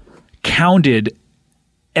on, counted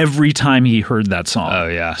every time he heard that song. Oh,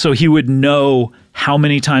 yeah. So he would know how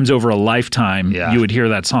many times over a lifetime Yeah. you would hear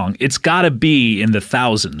that song. It's got to be in the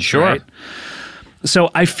thousands, Sure. right? So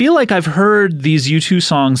I feel like I've heard these U2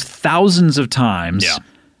 songs thousands of times. Yeah.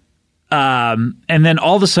 And then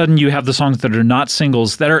all of a sudden you have the songs that are not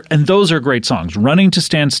singles and those are great songs. Running to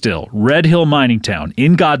Stand Still, Red Hill Mining Town,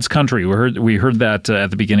 In God's Country. We heard that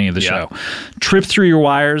at the beginning of the show. Trip Through Your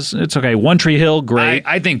Wires. It's okay. One Tree Hill. Great.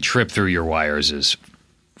 I think Trip Through Your Wires is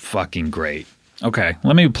fucking great. Okay.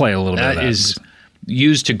 Let me play a little bit of that. That is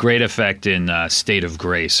used to great effect in State of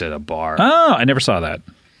Grace at a bar. Oh, I never saw that.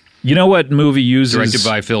 You know what movie uses... Directed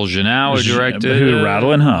by Phil Janau. Who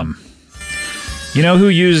Rattle and Hum. You know who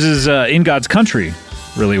uses In God's Country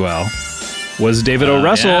really well? Was David O.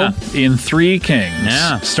 Russell in Three Kings.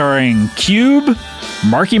 Yeah. Starring Cube,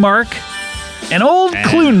 Marky Mark, and old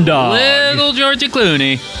Clune Dog. Little Georgie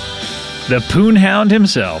Clooney. The Poonhound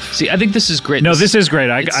himself. See, I think this is great. No, this is great.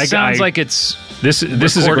 It sounds like it's this is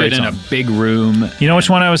a recorded great in song. a big room. You know which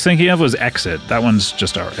one I was thinking of was Exit. That one's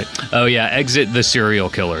just all right. Oh, yeah. Exit, the serial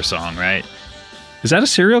killer song, right? Is that a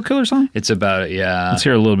serial killer song? It's about, Let's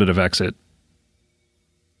hear a little bit of Exit.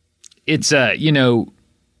 It's,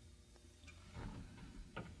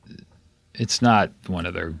 it's not one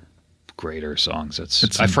of their greater songs.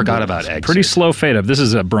 I forgot about Exit. Pretty slow fade up. This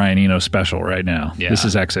is a Brian Eno special right now. Yeah. This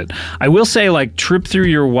is Exit. I will say, like, Trip Through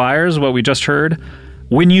Your Wires, what we just heard,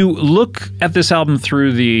 when you look at this album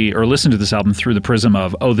or listen to this album through the prism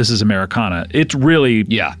of, oh, this is Americana, it really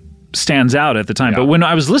stands out at the time. Yeah. But when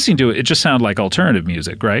I was listening to it, it just sounded like alternative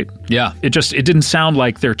music, right? Yeah. It didn't sound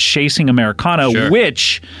like they're chasing Americana, Sure.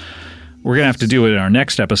 which we're going to have to do it in our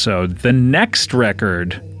next episode. The next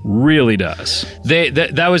record really does.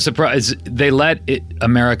 That was the problem. They let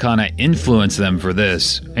Americana influence them for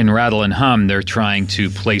this. In Rattle and Hum, they're trying to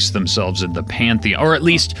place themselves in the pantheon, or at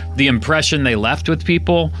least the impression they left with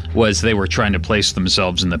people was they were trying to place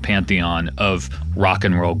themselves in the pantheon of rock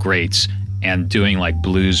and roll greats and doing like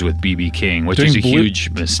blues with B.B. King, which is a huge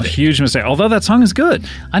mistake. A huge mistake. Although that song is good.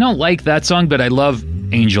 I don't like that song, but I love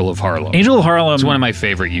Angel of Harlem. Angel of Harlem It's one of my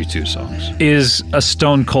favorite U2 songs. is a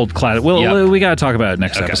stone cold classic. Well, Yep. we got to talk about it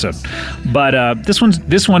next episode. But this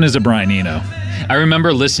one is a Brian Eno. I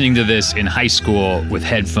remember listening to this in high school with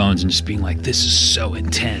headphones and just being like, "This is so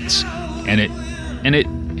intense," and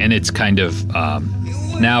it's kind of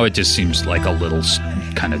now it just seems like a little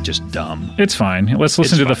kind of just dumb. It's fine. Let's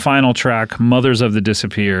listen to the final track, Mothers of the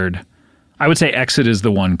Disappeared. I would say Exit is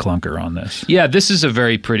the one clunker on this. Yeah, this is a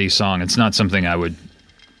very pretty song. It's not something I would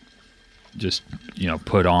just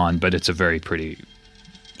put on, but it's a very pretty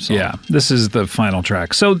song. Yeah, this is the final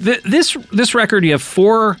track. So this record, you have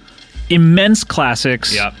 4 immense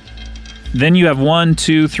classics. Yep. Then you have 1,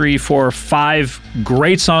 2, 3, 4, 5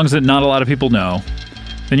 great songs that not a lot of people know.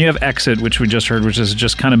 Then you have Exit, which we just heard, which is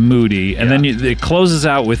just kind of moody. And then it closes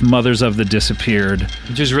out with Mothers of the Disappeared.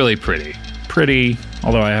 Which is really pretty. Pretty,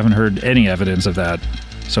 although I haven't heard any evidence of that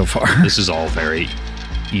so far. This is all very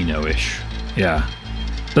Eno-ish. Yeah.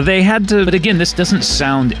 But they had to... But again, this doesn't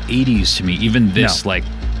sound 80s to me. Even this, No. like,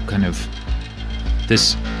 kind of...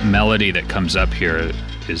 This melody that comes up here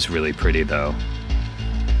is really pretty, though.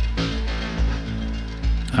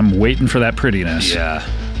 I'm waiting for that prettiness. Yeah.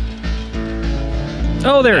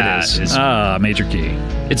 Oh, there That it is. is- Major key.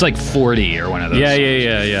 It's like 40 or one of those.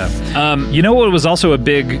 Yeah. You know what was also a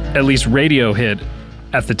big, at least radio hit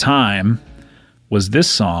at the time, was this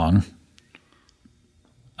song,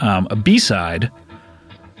 a B-side,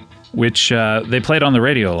 which they played on the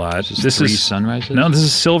radio a lot. This is Sunrises? No, this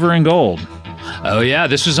is Silver and Gold. Oh, yeah.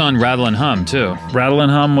 This was on Rattle and Hum, too. Rattle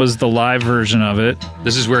and Hum was the live version of it.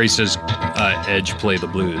 This is where he says, Edge, play the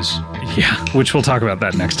blues. Yeah, which we'll talk about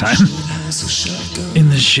that next time. In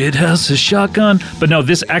the shit house, a shotgun. But no,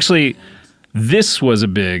 this was a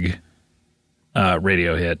big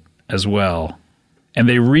radio hit as well. And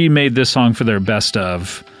they remade this song for their best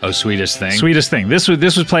of. Oh, Sweetest Thing? Sweetest Thing. This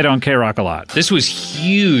was played on K-Rock a lot. This was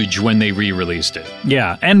huge when they re-released it.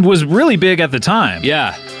 Yeah, and was really big at the time.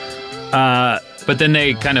 Yeah. But then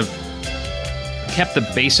they kind of kept the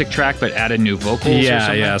basic track but added new vocals or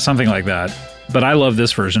something? Yeah, something like that. But I love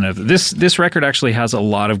this version of this. This record actually has a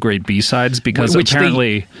lot of great B-sides because Which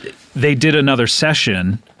apparently they did another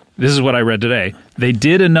session. This is what I read today. They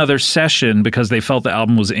did another session because they felt the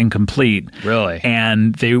album was incomplete. Really?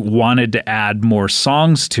 And they wanted to add more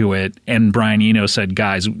songs to it. And Brian Eno said,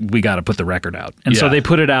 guys, we got to put the record out. And so Yeah. they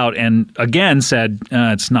put it out and again said,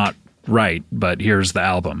 it's not right, but here's the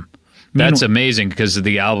album. That's amazing because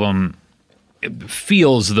the album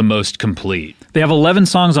feels the most complete. They have 11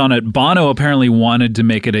 songs on it. Bono apparently wanted to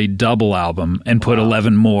make it a double album and put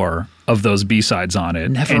 11 more of those B-sides on it.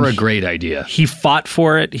 Never And a great idea. He fought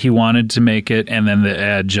for it. He wanted to make it. And then The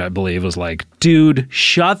Edge, I believe, was like, dude,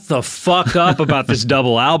 shut the fuck up about this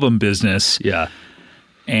double album business. Yeah.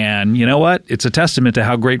 And you know what? It's a testament to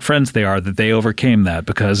how great friends they are that they overcame that.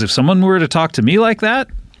 Because if someone were to talk to me like that,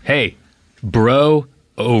 Hey, bro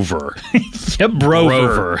over. yep,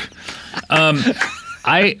 brover.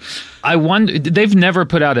 I wonder, they've never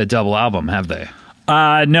put out a double album, have they?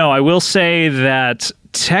 No, I will say that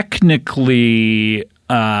technically,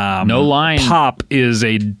 No Line. Pop is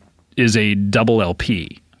a double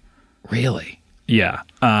LP. Really? Yeah,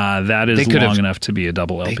 that is They could long have- enough to be a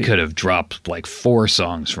double LP. They could have dropped like 4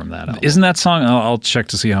 songs from that album. Isn't that song? I'll check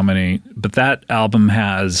to see how many. But that album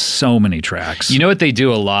has so many tracks. You know what they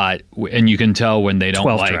do a lot, and you can tell when they don't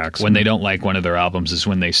 12 like tracks. when they don't like one of their albums is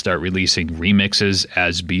when they start releasing remixes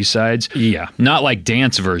as B-sides. Yeah. Not like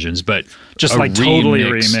dance versions, but just a like totally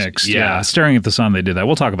remixed. remixed. Yeah. Staring at the Sun, they did that.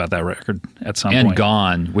 We'll talk about that record at some And point.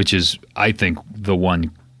 Gone, which is I think the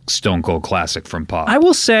one Stone Cold classic from Pop. I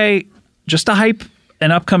will say, just to hype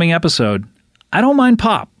an upcoming episode, I don't mind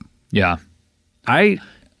Pop. Yeah.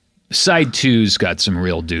 Side 2's got some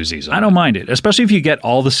real doozies on I don't mind it, especially if you get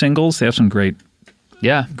all the singles. They have some great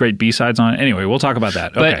Yeah. B-sides on it. Anyway, we'll talk about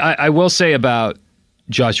that. But Okay. I will say about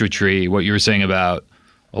Joshua Tree, what you were saying about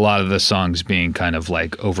a lot of the songs being kind of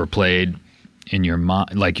like overplayed in your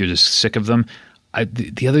mind, like you're just sick of them.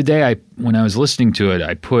 The other day, when I was listening to it,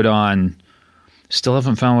 I put on Still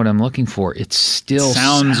Haven't Found What I'm Looking For. It still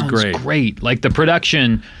sounds great. Like the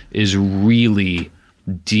production is really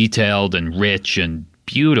detailed and rich and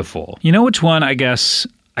beautiful. You know which one I guess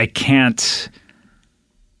I can't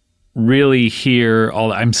really hear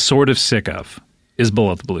I'm sort of sick of is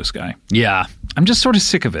Bullet the Blue Sky. Yeah. I'm just sort of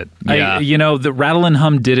sick of it. Yeah. The Rattle and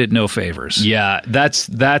Hum did it no favors. Yeah,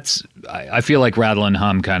 I feel like Rattle and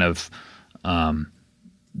Hum kind of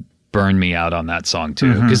burned me out on that song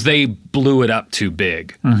too, because they blew it up too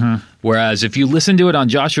big. Whereas if you listen to it on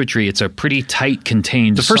Joshua Tree, it's a pretty tight,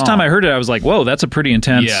 contained The first time I heard it, I was like, whoa, that's a pretty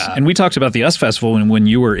intense. Yeah. And we talked about the US Festival when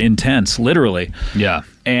you were intense, literally. Yeah.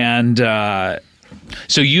 And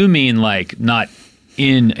So you mean like not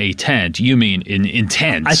in a tent, you mean in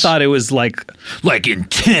intense. I thought it was like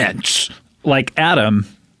intense. Like Adam,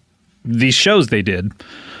 these shows they did,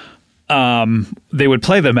 they would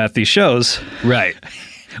play them at these shows Right.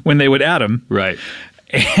 when they would add them. Right.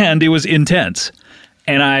 And it was intense.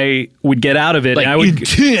 And I would get out of it. Like and I would,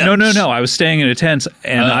 intense? No. I was staying in a tent,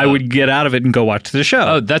 and I would get out of it and go watch the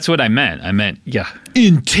show. Oh, that's what I meant. I meant yeah.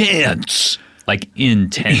 intense. Like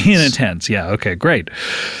intense. In a tent. Yeah. Okay, great.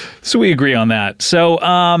 So we agree on that. So,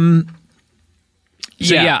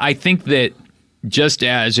 Yeah, I think that Just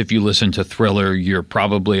as if you listen to Thriller, you're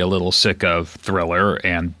probably a little sick of Thriller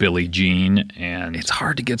and Billie Jean, and It's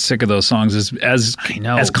hard to get sick of those songs. I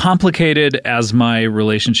know. As complicated as my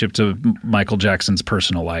relationship to Michael Jackson's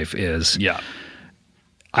personal life is. yeah,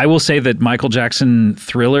 I will say that Michael Jackson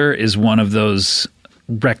Thriller is one of those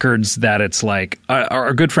records that it's like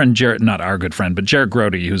our good friend Jarrett, not our good friend, but Jarrett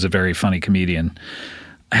Grody, who's a very funny comedian,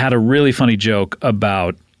 had a really funny joke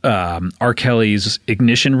about R. Kelly's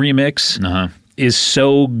Ignition remix is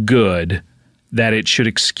so good that it should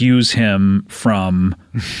excuse him from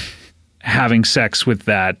having sex with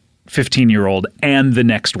that 15-year-old and the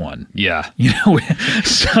next one. yeah. You know,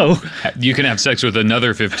 so You can have sex with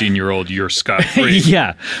another 15-year-old. You're scot-free.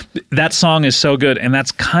 yeah, that song is so good, and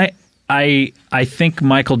that's I think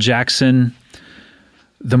Michael Jackson.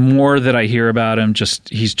 The more that I hear about him,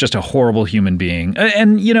 he's just a horrible human being.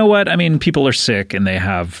 And you know what? I mean, people are sick, and they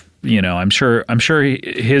have. You know, I'm sure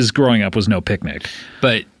his growing up was no picnic.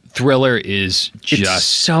 But Thriller is just It's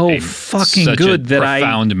so fucking such good a that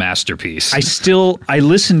profound masterpiece. I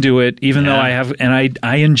listen to it even though Yeah. I have, and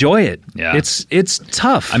I enjoy it. Yeah. It's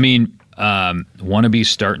tough. I mean, Wanna Be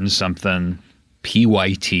Starting Something,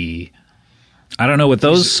 PYT. I don't know what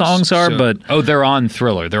those songs are, but they're on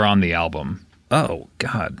Thriller. They're on the album. oh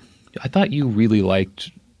God, I thought you really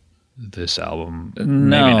liked this album. no,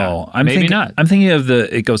 Maybe not. Maybe not. I'm thinking of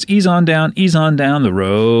it goes ease on down the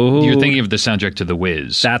road. You're thinking of the soundtrack to The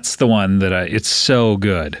Wiz. That's the one that it's so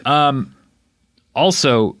good.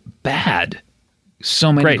 Also, Bad.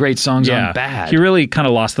 So many great songs on Bad. He really kind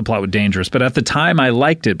of lost the plot with Dangerous, but at the time I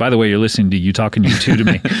liked it. By the way, you're listening to You Talking You Two to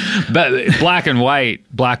me. But Black and White,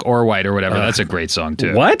 Black or White or whatever, that's a great song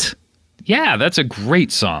too. What? Yeah, that's a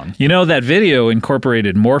great song. You know, that video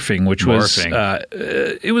incorporated morphing, which was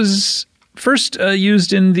it was first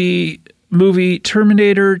used in the movie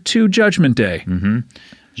Terminator 2 Judgment Day. Mm-hmm.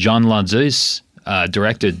 Jean Lanzis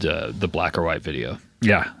directed the Black or White video.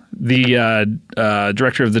 Yeah. The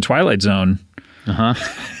director of The Twilight Zone.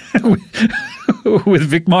 With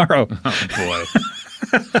Vic Morrow. Oh, boy.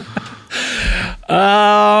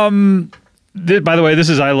 By the way, this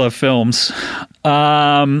is I Love Films.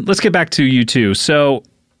 Let's get back to U2. So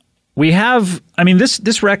we have, I mean,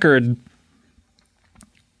 this record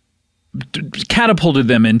catapulted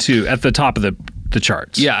them into at the top of the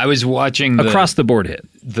charts. Yeah, I was watching across the board hit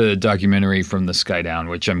the documentary From the Sky Down,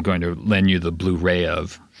 which I'm going to lend you the Blu-ray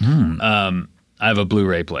of. I have a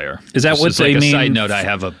Blu-ray player. Is that Just what as they like mean? A side note, I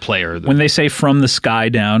have a player. When they say From the Sky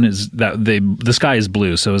Down, is that the sky is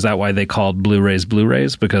blue? So is that why they called Blu-rays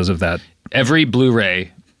Blu-rays, because of that? Every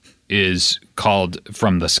Blu-ray is called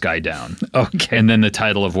From the Sky Down. Okay. And then the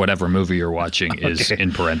title of whatever movie you're watching is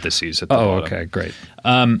in parentheses at the bottom. Okay, great.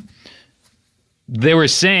 They were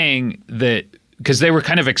saying that because they were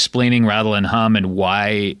kind of explaining Rattle and Hum and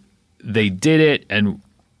why they did it and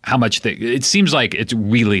how much it seems like it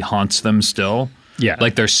really haunts them still. Yeah.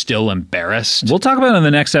 Like they're still embarrassed. We'll talk about it in the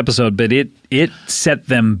next episode, but it set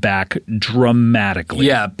them back dramatically.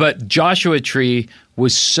 Yeah, but Joshua Tree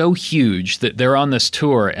was so huge that they're on this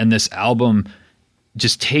tour and this album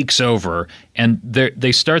just takes over. And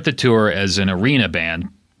they start the tour as an arena band,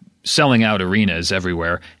 selling out arenas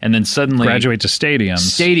everywhere, and then suddenly graduate to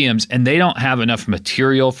stadiums, and they don't have enough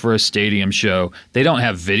material for a stadium show. They don't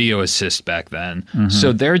have video assist back then.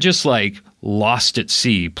 So they're just like lost at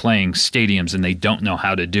sea playing stadiums, and they don't know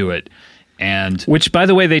how to do it. And which, by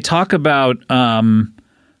the way, they talk about,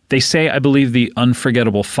 they say, I believe the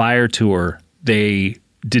Unforgettable Fire tour, they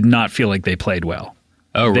did not feel like they played well.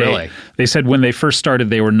 Oh, really? They said when they first started,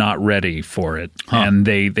 they were not ready for it. And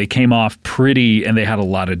they came off and they had a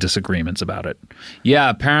lot of disagreements about it. Yeah,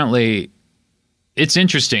 apparently it's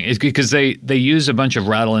interesting. It's because they use a bunch of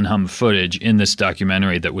Rattle and Hum footage in this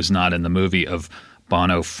documentary that was not in the movie of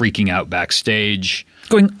Bono freaking out backstage.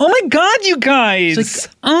 Going, oh my God, you guys. It's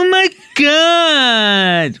like, oh my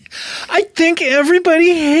God. I think everybody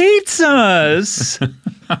hates us.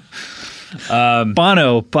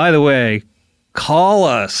 Bono, by the way, call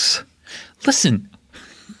us. Listen,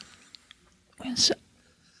 I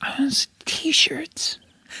want T-shirts.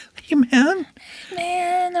 Hey, man.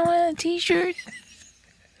 Man, I want a T-shirt.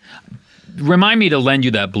 Remind me to lend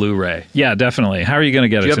you that Blu-ray. Yeah, definitely. How are you going to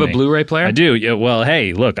get it? Do you have a Blu-ray player? I do. Yeah. Well,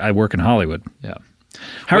 hey, look, I work in Hollywood. Yeah.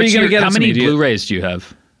 How are you going to get it? How many Blu-rays do you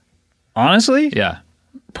have? Honestly? Yeah.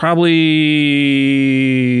 Probably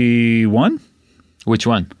one. Which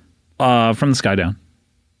one? From the Sky Down.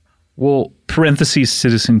 Well, parentheses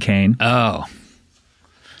Citizen Kane. Oh.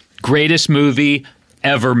 Greatest movie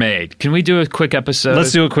ever made. Can we do a quick episode?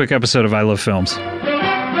 Let's do a quick episode of I Love Films.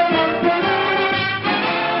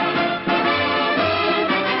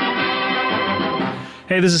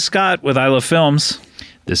 Hey, this is Scott with I Love Films.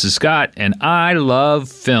 This is Scott, and I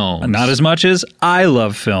love films. Not as much as I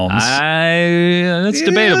love films. That's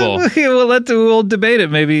debatable. We'll debate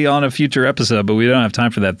it maybe on a future episode, but we don't have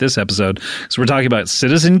time for that this episode because we're talking about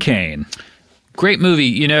Citizen Kane. Great movie.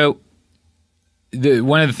 You know,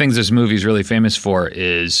 one of the things this movie is really famous for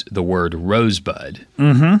is the word rosebud.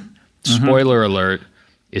 Mm-hmm. Spoiler alert,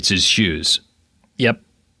 it's his shoes. Yep.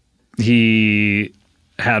 He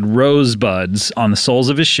had rosebuds on the soles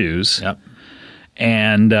of his shoes. Yep.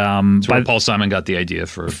 And That's where Paul Simon got the idea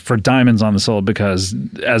for diamonds on the sole because,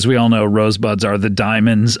 as we all know, rosebuds are the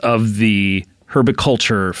diamonds of the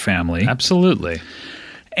herbiculture family. Absolutely.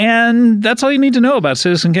 And that's all you need to know about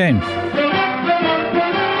Citizen Kane.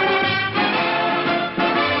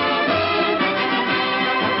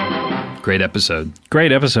 Great episode.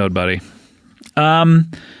 Great episode, buddy.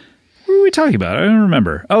 What were we talking about? I don't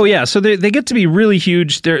remember. Oh, yeah. So they get to be really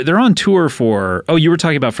huge. They're on tour for... Oh, you were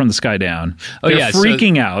talking about From the Sky Down. They're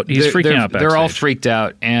freaking out. He's freaking out backstage. They're all freaked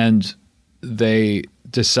out, and they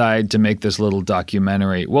decide to make this little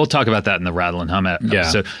documentary. We'll talk about that in the Rattle and Hum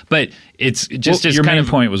episode. Yeah. But it's just... your main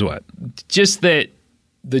point was what? Just that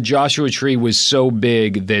the Joshua Tree was so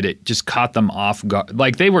big that it just caught them off guard.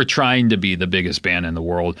 Like, they were trying to be the biggest band in the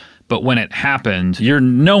world, but when it happened, they were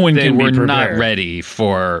not ready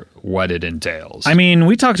for what it entails. I mean,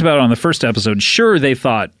 we talked about it on the first episode. Sure, they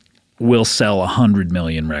thought we'll sell 100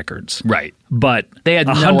 million records. Right. But they had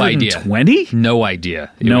 120? No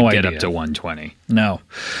idea. It would get up to 120. No.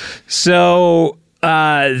 So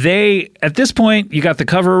they, at this point, you got the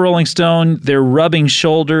cover of Rolling Stone. They're rubbing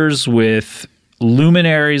shoulders with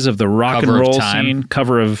luminaries of the rock and roll scene.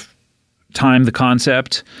 Cover of Time, the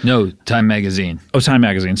concept. No, Time Magazine. Oh, Time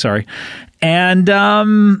Magazine, sorry. And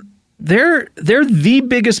they're the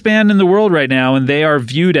biggest band in the world right now, and they are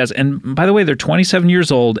viewed as, and by the way, they're 27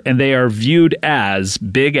 years old, and they are viewed as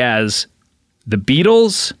big as the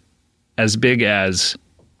Beatles, as big as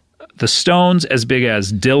the Stones, as big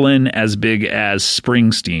as Dylan, as big as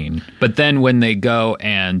Springsteen. But then when they go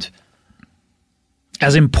and...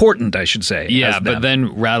 As important, I should say. Yeah, but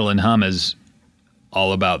then Rattle and Hum is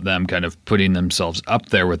all about them kind of putting themselves up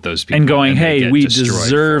there with those people. And going, hey, we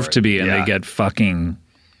deserve to be, and they get fucking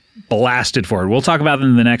blasted for it. We'll talk about them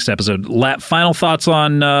in the next episode. Final thoughts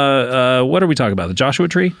on, what are we talking about? The Joshua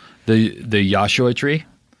Tree? The Joshua Tree?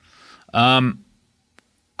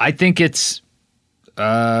 I think it's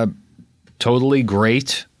totally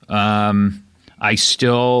great. I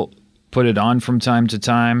still put it on from time to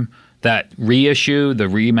time. That reissue, the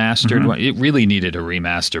remastered one, it really needed a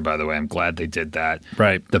remaster, by the way. I'm glad they did that.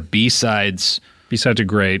 Right. The B-sides. B-sides are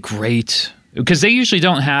great. Great. Because they usually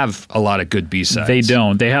don't have a lot of good B-sides. They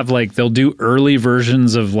don't. They have they'll do early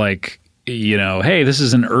versions of hey, this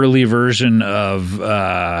is an early version of,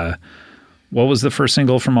 what was the first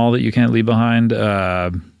single from All That You Can't Leave Behind?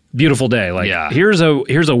 Beautiful Day. Here's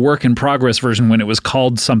a work in progress version when it was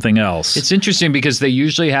called something else. It's interesting because they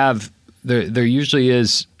usually have, there usually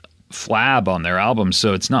is flab on their albums,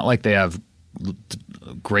 so it's not like they have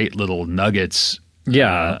great little nuggets.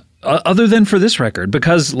 Yeah. Other than for this record,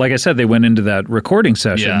 because, like I said, they went into that recording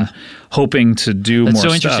session hoping to do more stuff. That's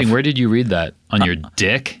so interesting. Where did you read that? On your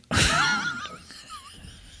dick?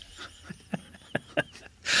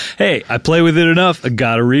 Hey, I play with it enough. I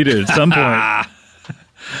gotta read it at some point.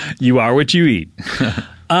 You are what you eat.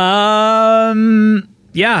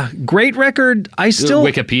 Yeah, great record. I still...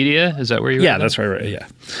 Wikipedia? Is that where you... Yeah, that's right. Yeah.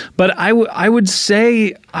 But I would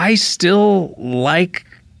say I still like...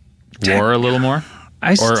 War a little more?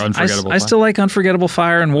 Or Unforgettable Fire? I still like Unforgettable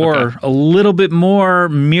Fire and War a little bit more,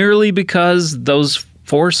 merely because those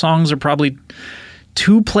 4 songs are probably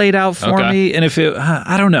too played out for me. And if it...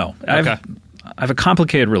 I don't know. I have a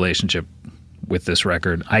complicated relationship with this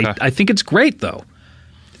record. I think it's great, though.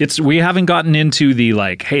 We haven't gotten into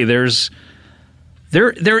the, hey,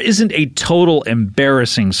 There isn't a total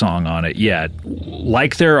embarrassing song on it yet,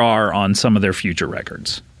 like there are on some of their future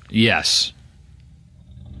records. Yes.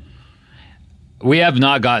 We have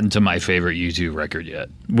not gotten to my favorite U2 record yet.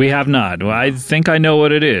 We have not. Well, I think I know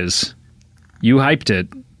what it is. You hyped it.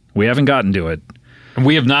 We haven't gotten to it.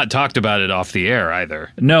 We have not talked about it off the air either.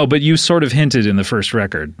 No, but you sort of hinted in the first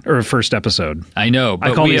record, or first episode. I know.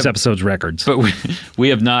 But I call these episodes records. But we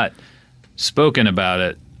have not spoken about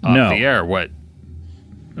it off the air. How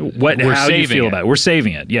do you feel about it? We're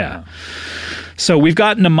saving it, yeah. So we've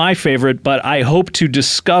gotten to my favorite, but I hope to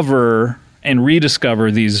discover and rediscover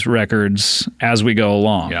these records as we go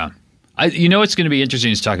along. Yeah. It's going to be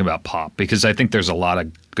interesting to talk about pop, because I think there's a lot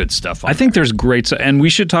of good stuff on I think there's great, and we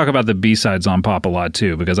should talk about the B-sides on Pop a lot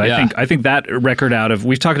too, because I think that record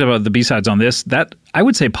we've talked about the B-sides on this, that I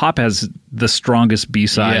would say Pop has the strongest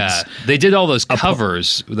B-sides. Yeah, they did all those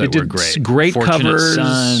covers that were great. Great Fortunate covers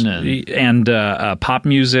Son and pop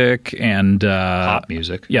music and pop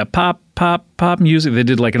music. Yeah, pop music. They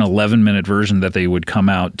did like an 11-minute version that they would come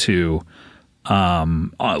out to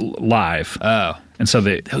live. Oh. And so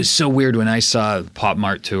that was so weird when I saw Pop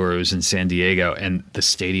Mart tour. It was in San Diego, and the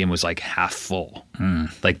stadium was like half full.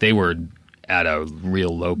 Like they were at a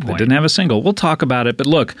real low point. They didn't have a single. We'll talk about it. But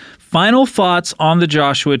look, final thoughts on the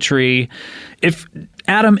Joshua Tree.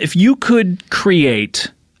 Adam, if you could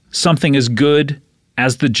create something as good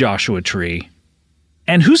as the Joshua Tree,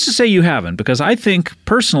 and who's to say you haven't? Because I think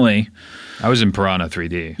personally, I was in Piranha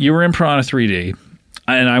 3D. You were in Piranha 3D,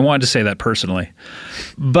 and I wanted to say that personally.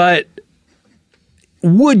 But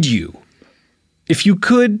would you? If you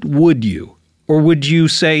could, would you? Or would you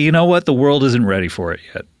say, you know what, the world isn't ready for it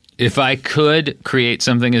yet? If I could create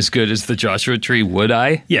something as good as the Joshua Tree, would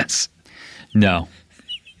I? Yes. No.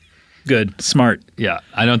 Good. Smart. Yeah.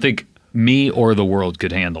 I don't think me or the world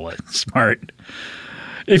could handle it. Smart.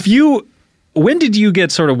 When did you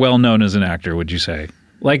get sort of well-known as an actor, would you say?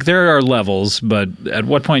 Like, there are levels, but at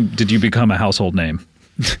what point did you become a household name?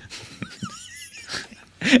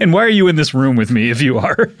 And why are you in this room with me if you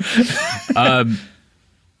are?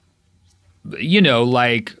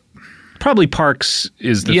 Like... Probably Parks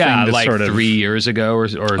is the thing that's like sort of... 3 years ago or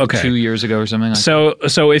 2 years ago or something like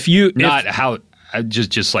that. So if you...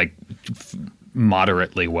 Just like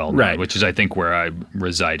moderately well known, right. Which is, I think, where I'm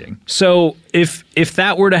residing. So if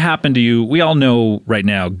that were to happen to you, we all know right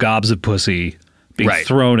now gobs of pussy being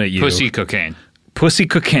thrown at you. Pussy cocaine. Pussy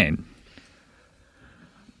cocaine.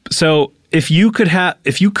 So if you could have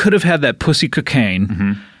had that pussy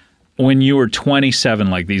cocaine when you were 27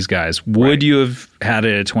 like these guys, would you have had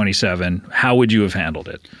it at 27? How would you have handled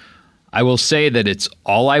it? I will say that it's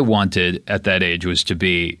all I wanted at that age was to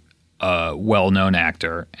be a well-known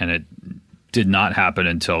actor, and it did not happen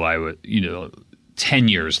until I was, 10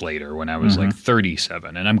 years later when I was like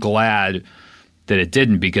 37. And I'm glad that it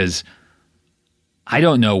didn't, because I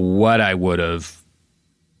don't know what I would have.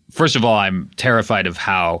 First of all, I'm terrified of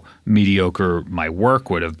how mediocre my work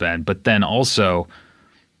would have been, but then also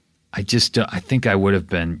I think I would have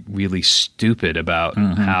been really stupid about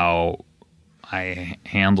how I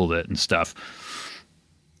handled it and stuff.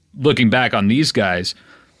 Looking back on these guys,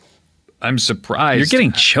 I'm surprised. You're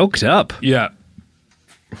getting choked up. Yeah.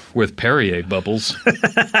 With Perrier bubbles.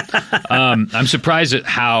 I'm surprised at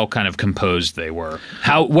how kind of composed they were.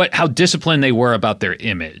 How disciplined they were about their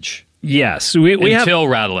image. Yes. Until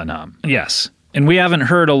Rattle and Hum. Yes. And we haven't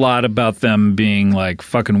heard a lot about them being like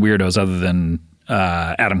fucking weirdos other than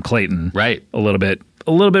Adam Clayton. Right. A little bit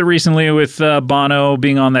recently with Bono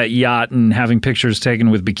being on that yacht and having pictures taken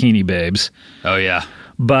with bikini babes. Oh, yeah.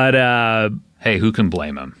 But... hey, who can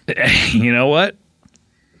blame him? You know what?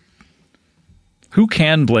 Who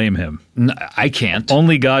can blame him? I can't.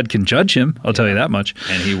 Only God can judge him, I'll tell you that much.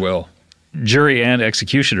 And he will. Jury and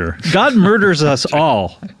executioner. God murders us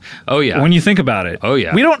all. Oh, yeah. When you think about it. Oh,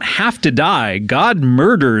 yeah. We don't have to die. God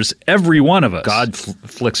murders every one of us. God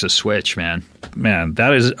flicks a switch, man. Man,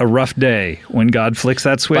 that is a rough day when God flicks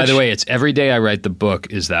that switch. By the way, it's Every Day I Write the Book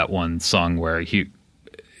is that one song where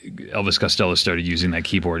Elvis Costello started using that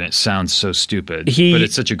keyboard, and it sounds so stupid, but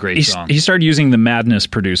it's such a great song. He started using the Madness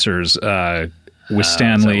producers with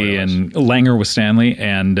Stanley and Langer with Stanley,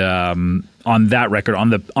 and on that record, on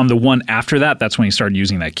the one after that, that's when he started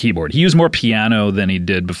using that keyboard. He used more piano than he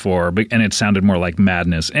did before, and it sounded more like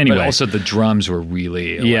Madness. Anyway, but also the drums were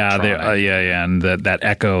really electronic. And that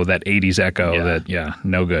echo, that 80s echo,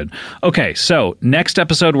 no good. Okay, so next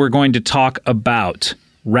episode we're going to talk about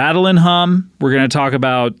Rattle and Hum. We're going to talk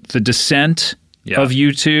about the descent of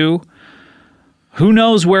U2. Who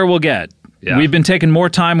knows where we'll get? Yeah. We've been taking more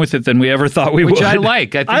time with it than we ever thought we would. Which I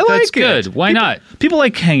like. I think that's good. Why not? People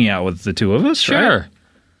like hanging out with the two of us, sure. Right?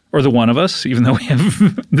 Or the one of us, even though we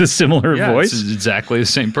have the similar voice. It's exactly the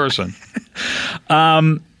same person.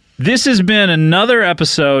 This has been another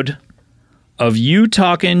episode of You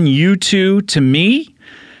Talking U2 to Me.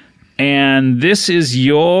 And this is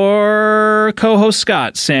your co-host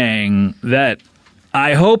Scott saying that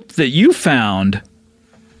I hope that you found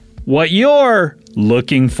what you're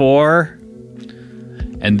looking for.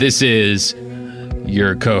 And this is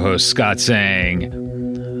your co-host Scott saying,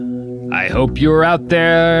 I hope you're out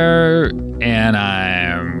there and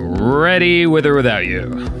I'm ready with or without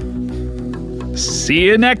you. See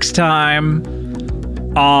you next time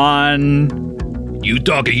on You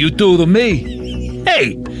Talking U2 to Me.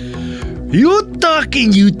 Hey, You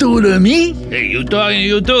talking you two to me? Hey, you talking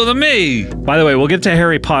you to me? By the way, we'll get to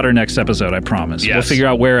Harry Potter next episode, I promise. Yes. We'll figure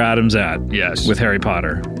out where Adam's at. Yes. With Harry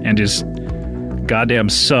Potter and his goddamn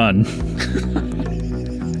son.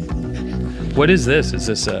 What is this? Is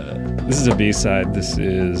this This is a B-side. This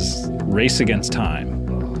is Race Against Time.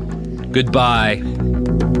 Goodbye?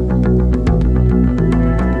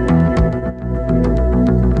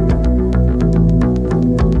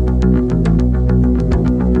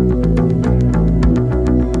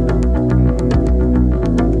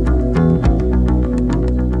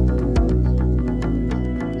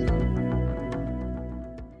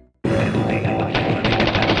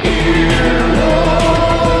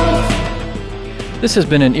 This has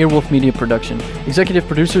been an Earwolf Media production. Executive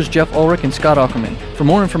producers Jeff Ulrich and Scott Aukerman. For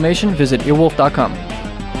more information, visit earwolf.com.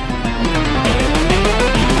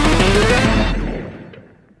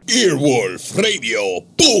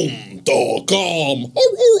 EarwolfRadio.com.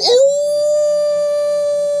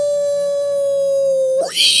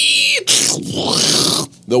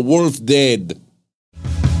 The wolf dead.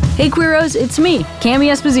 Hey Queeros, it's me,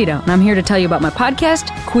 Cami Esposito, and I'm here to tell you about my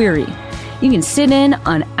podcast, Query. You can sit in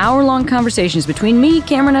on hour-long conversations between me,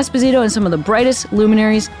 Cameron Esposito, and some of the brightest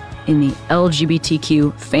luminaries in the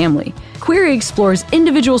LGBTQ family. Query explores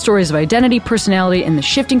individual stories of identity, personality, and the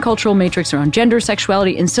shifting cultural matrix around gender,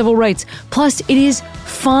 sexuality, and civil rights. Plus, it is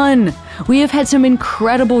fun. We have had some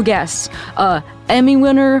incredible guests. Emmy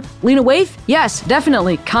winner Lena Waithe? Yes,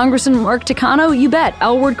 definitely. Congressman Mark Takano? You bet.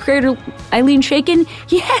 L Word creator Eileen Shaken?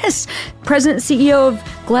 Yes. President and CEO of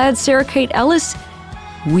GLAAD, Sarah Kate Ellis?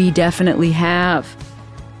 We definitely have.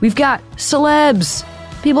 We've got celebs,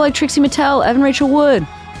 people like Trixie Mattel, Evan Rachel Wood,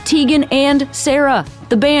 Tegan and Sarah,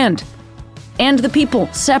 the band, and the people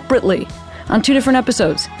separately on 2 different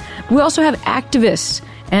episodes. We also have activists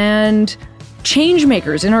and change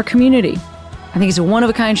makers in our community. I think it's a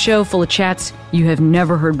one-of-a-kind show full of chats you have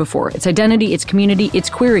never heard before. It's identity, it's community,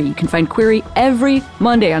 it's Query. You can find Query every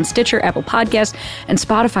Monday on Stitcher, Apple Podcasts, and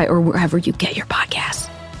Spotify, or wherever you get your podcasts.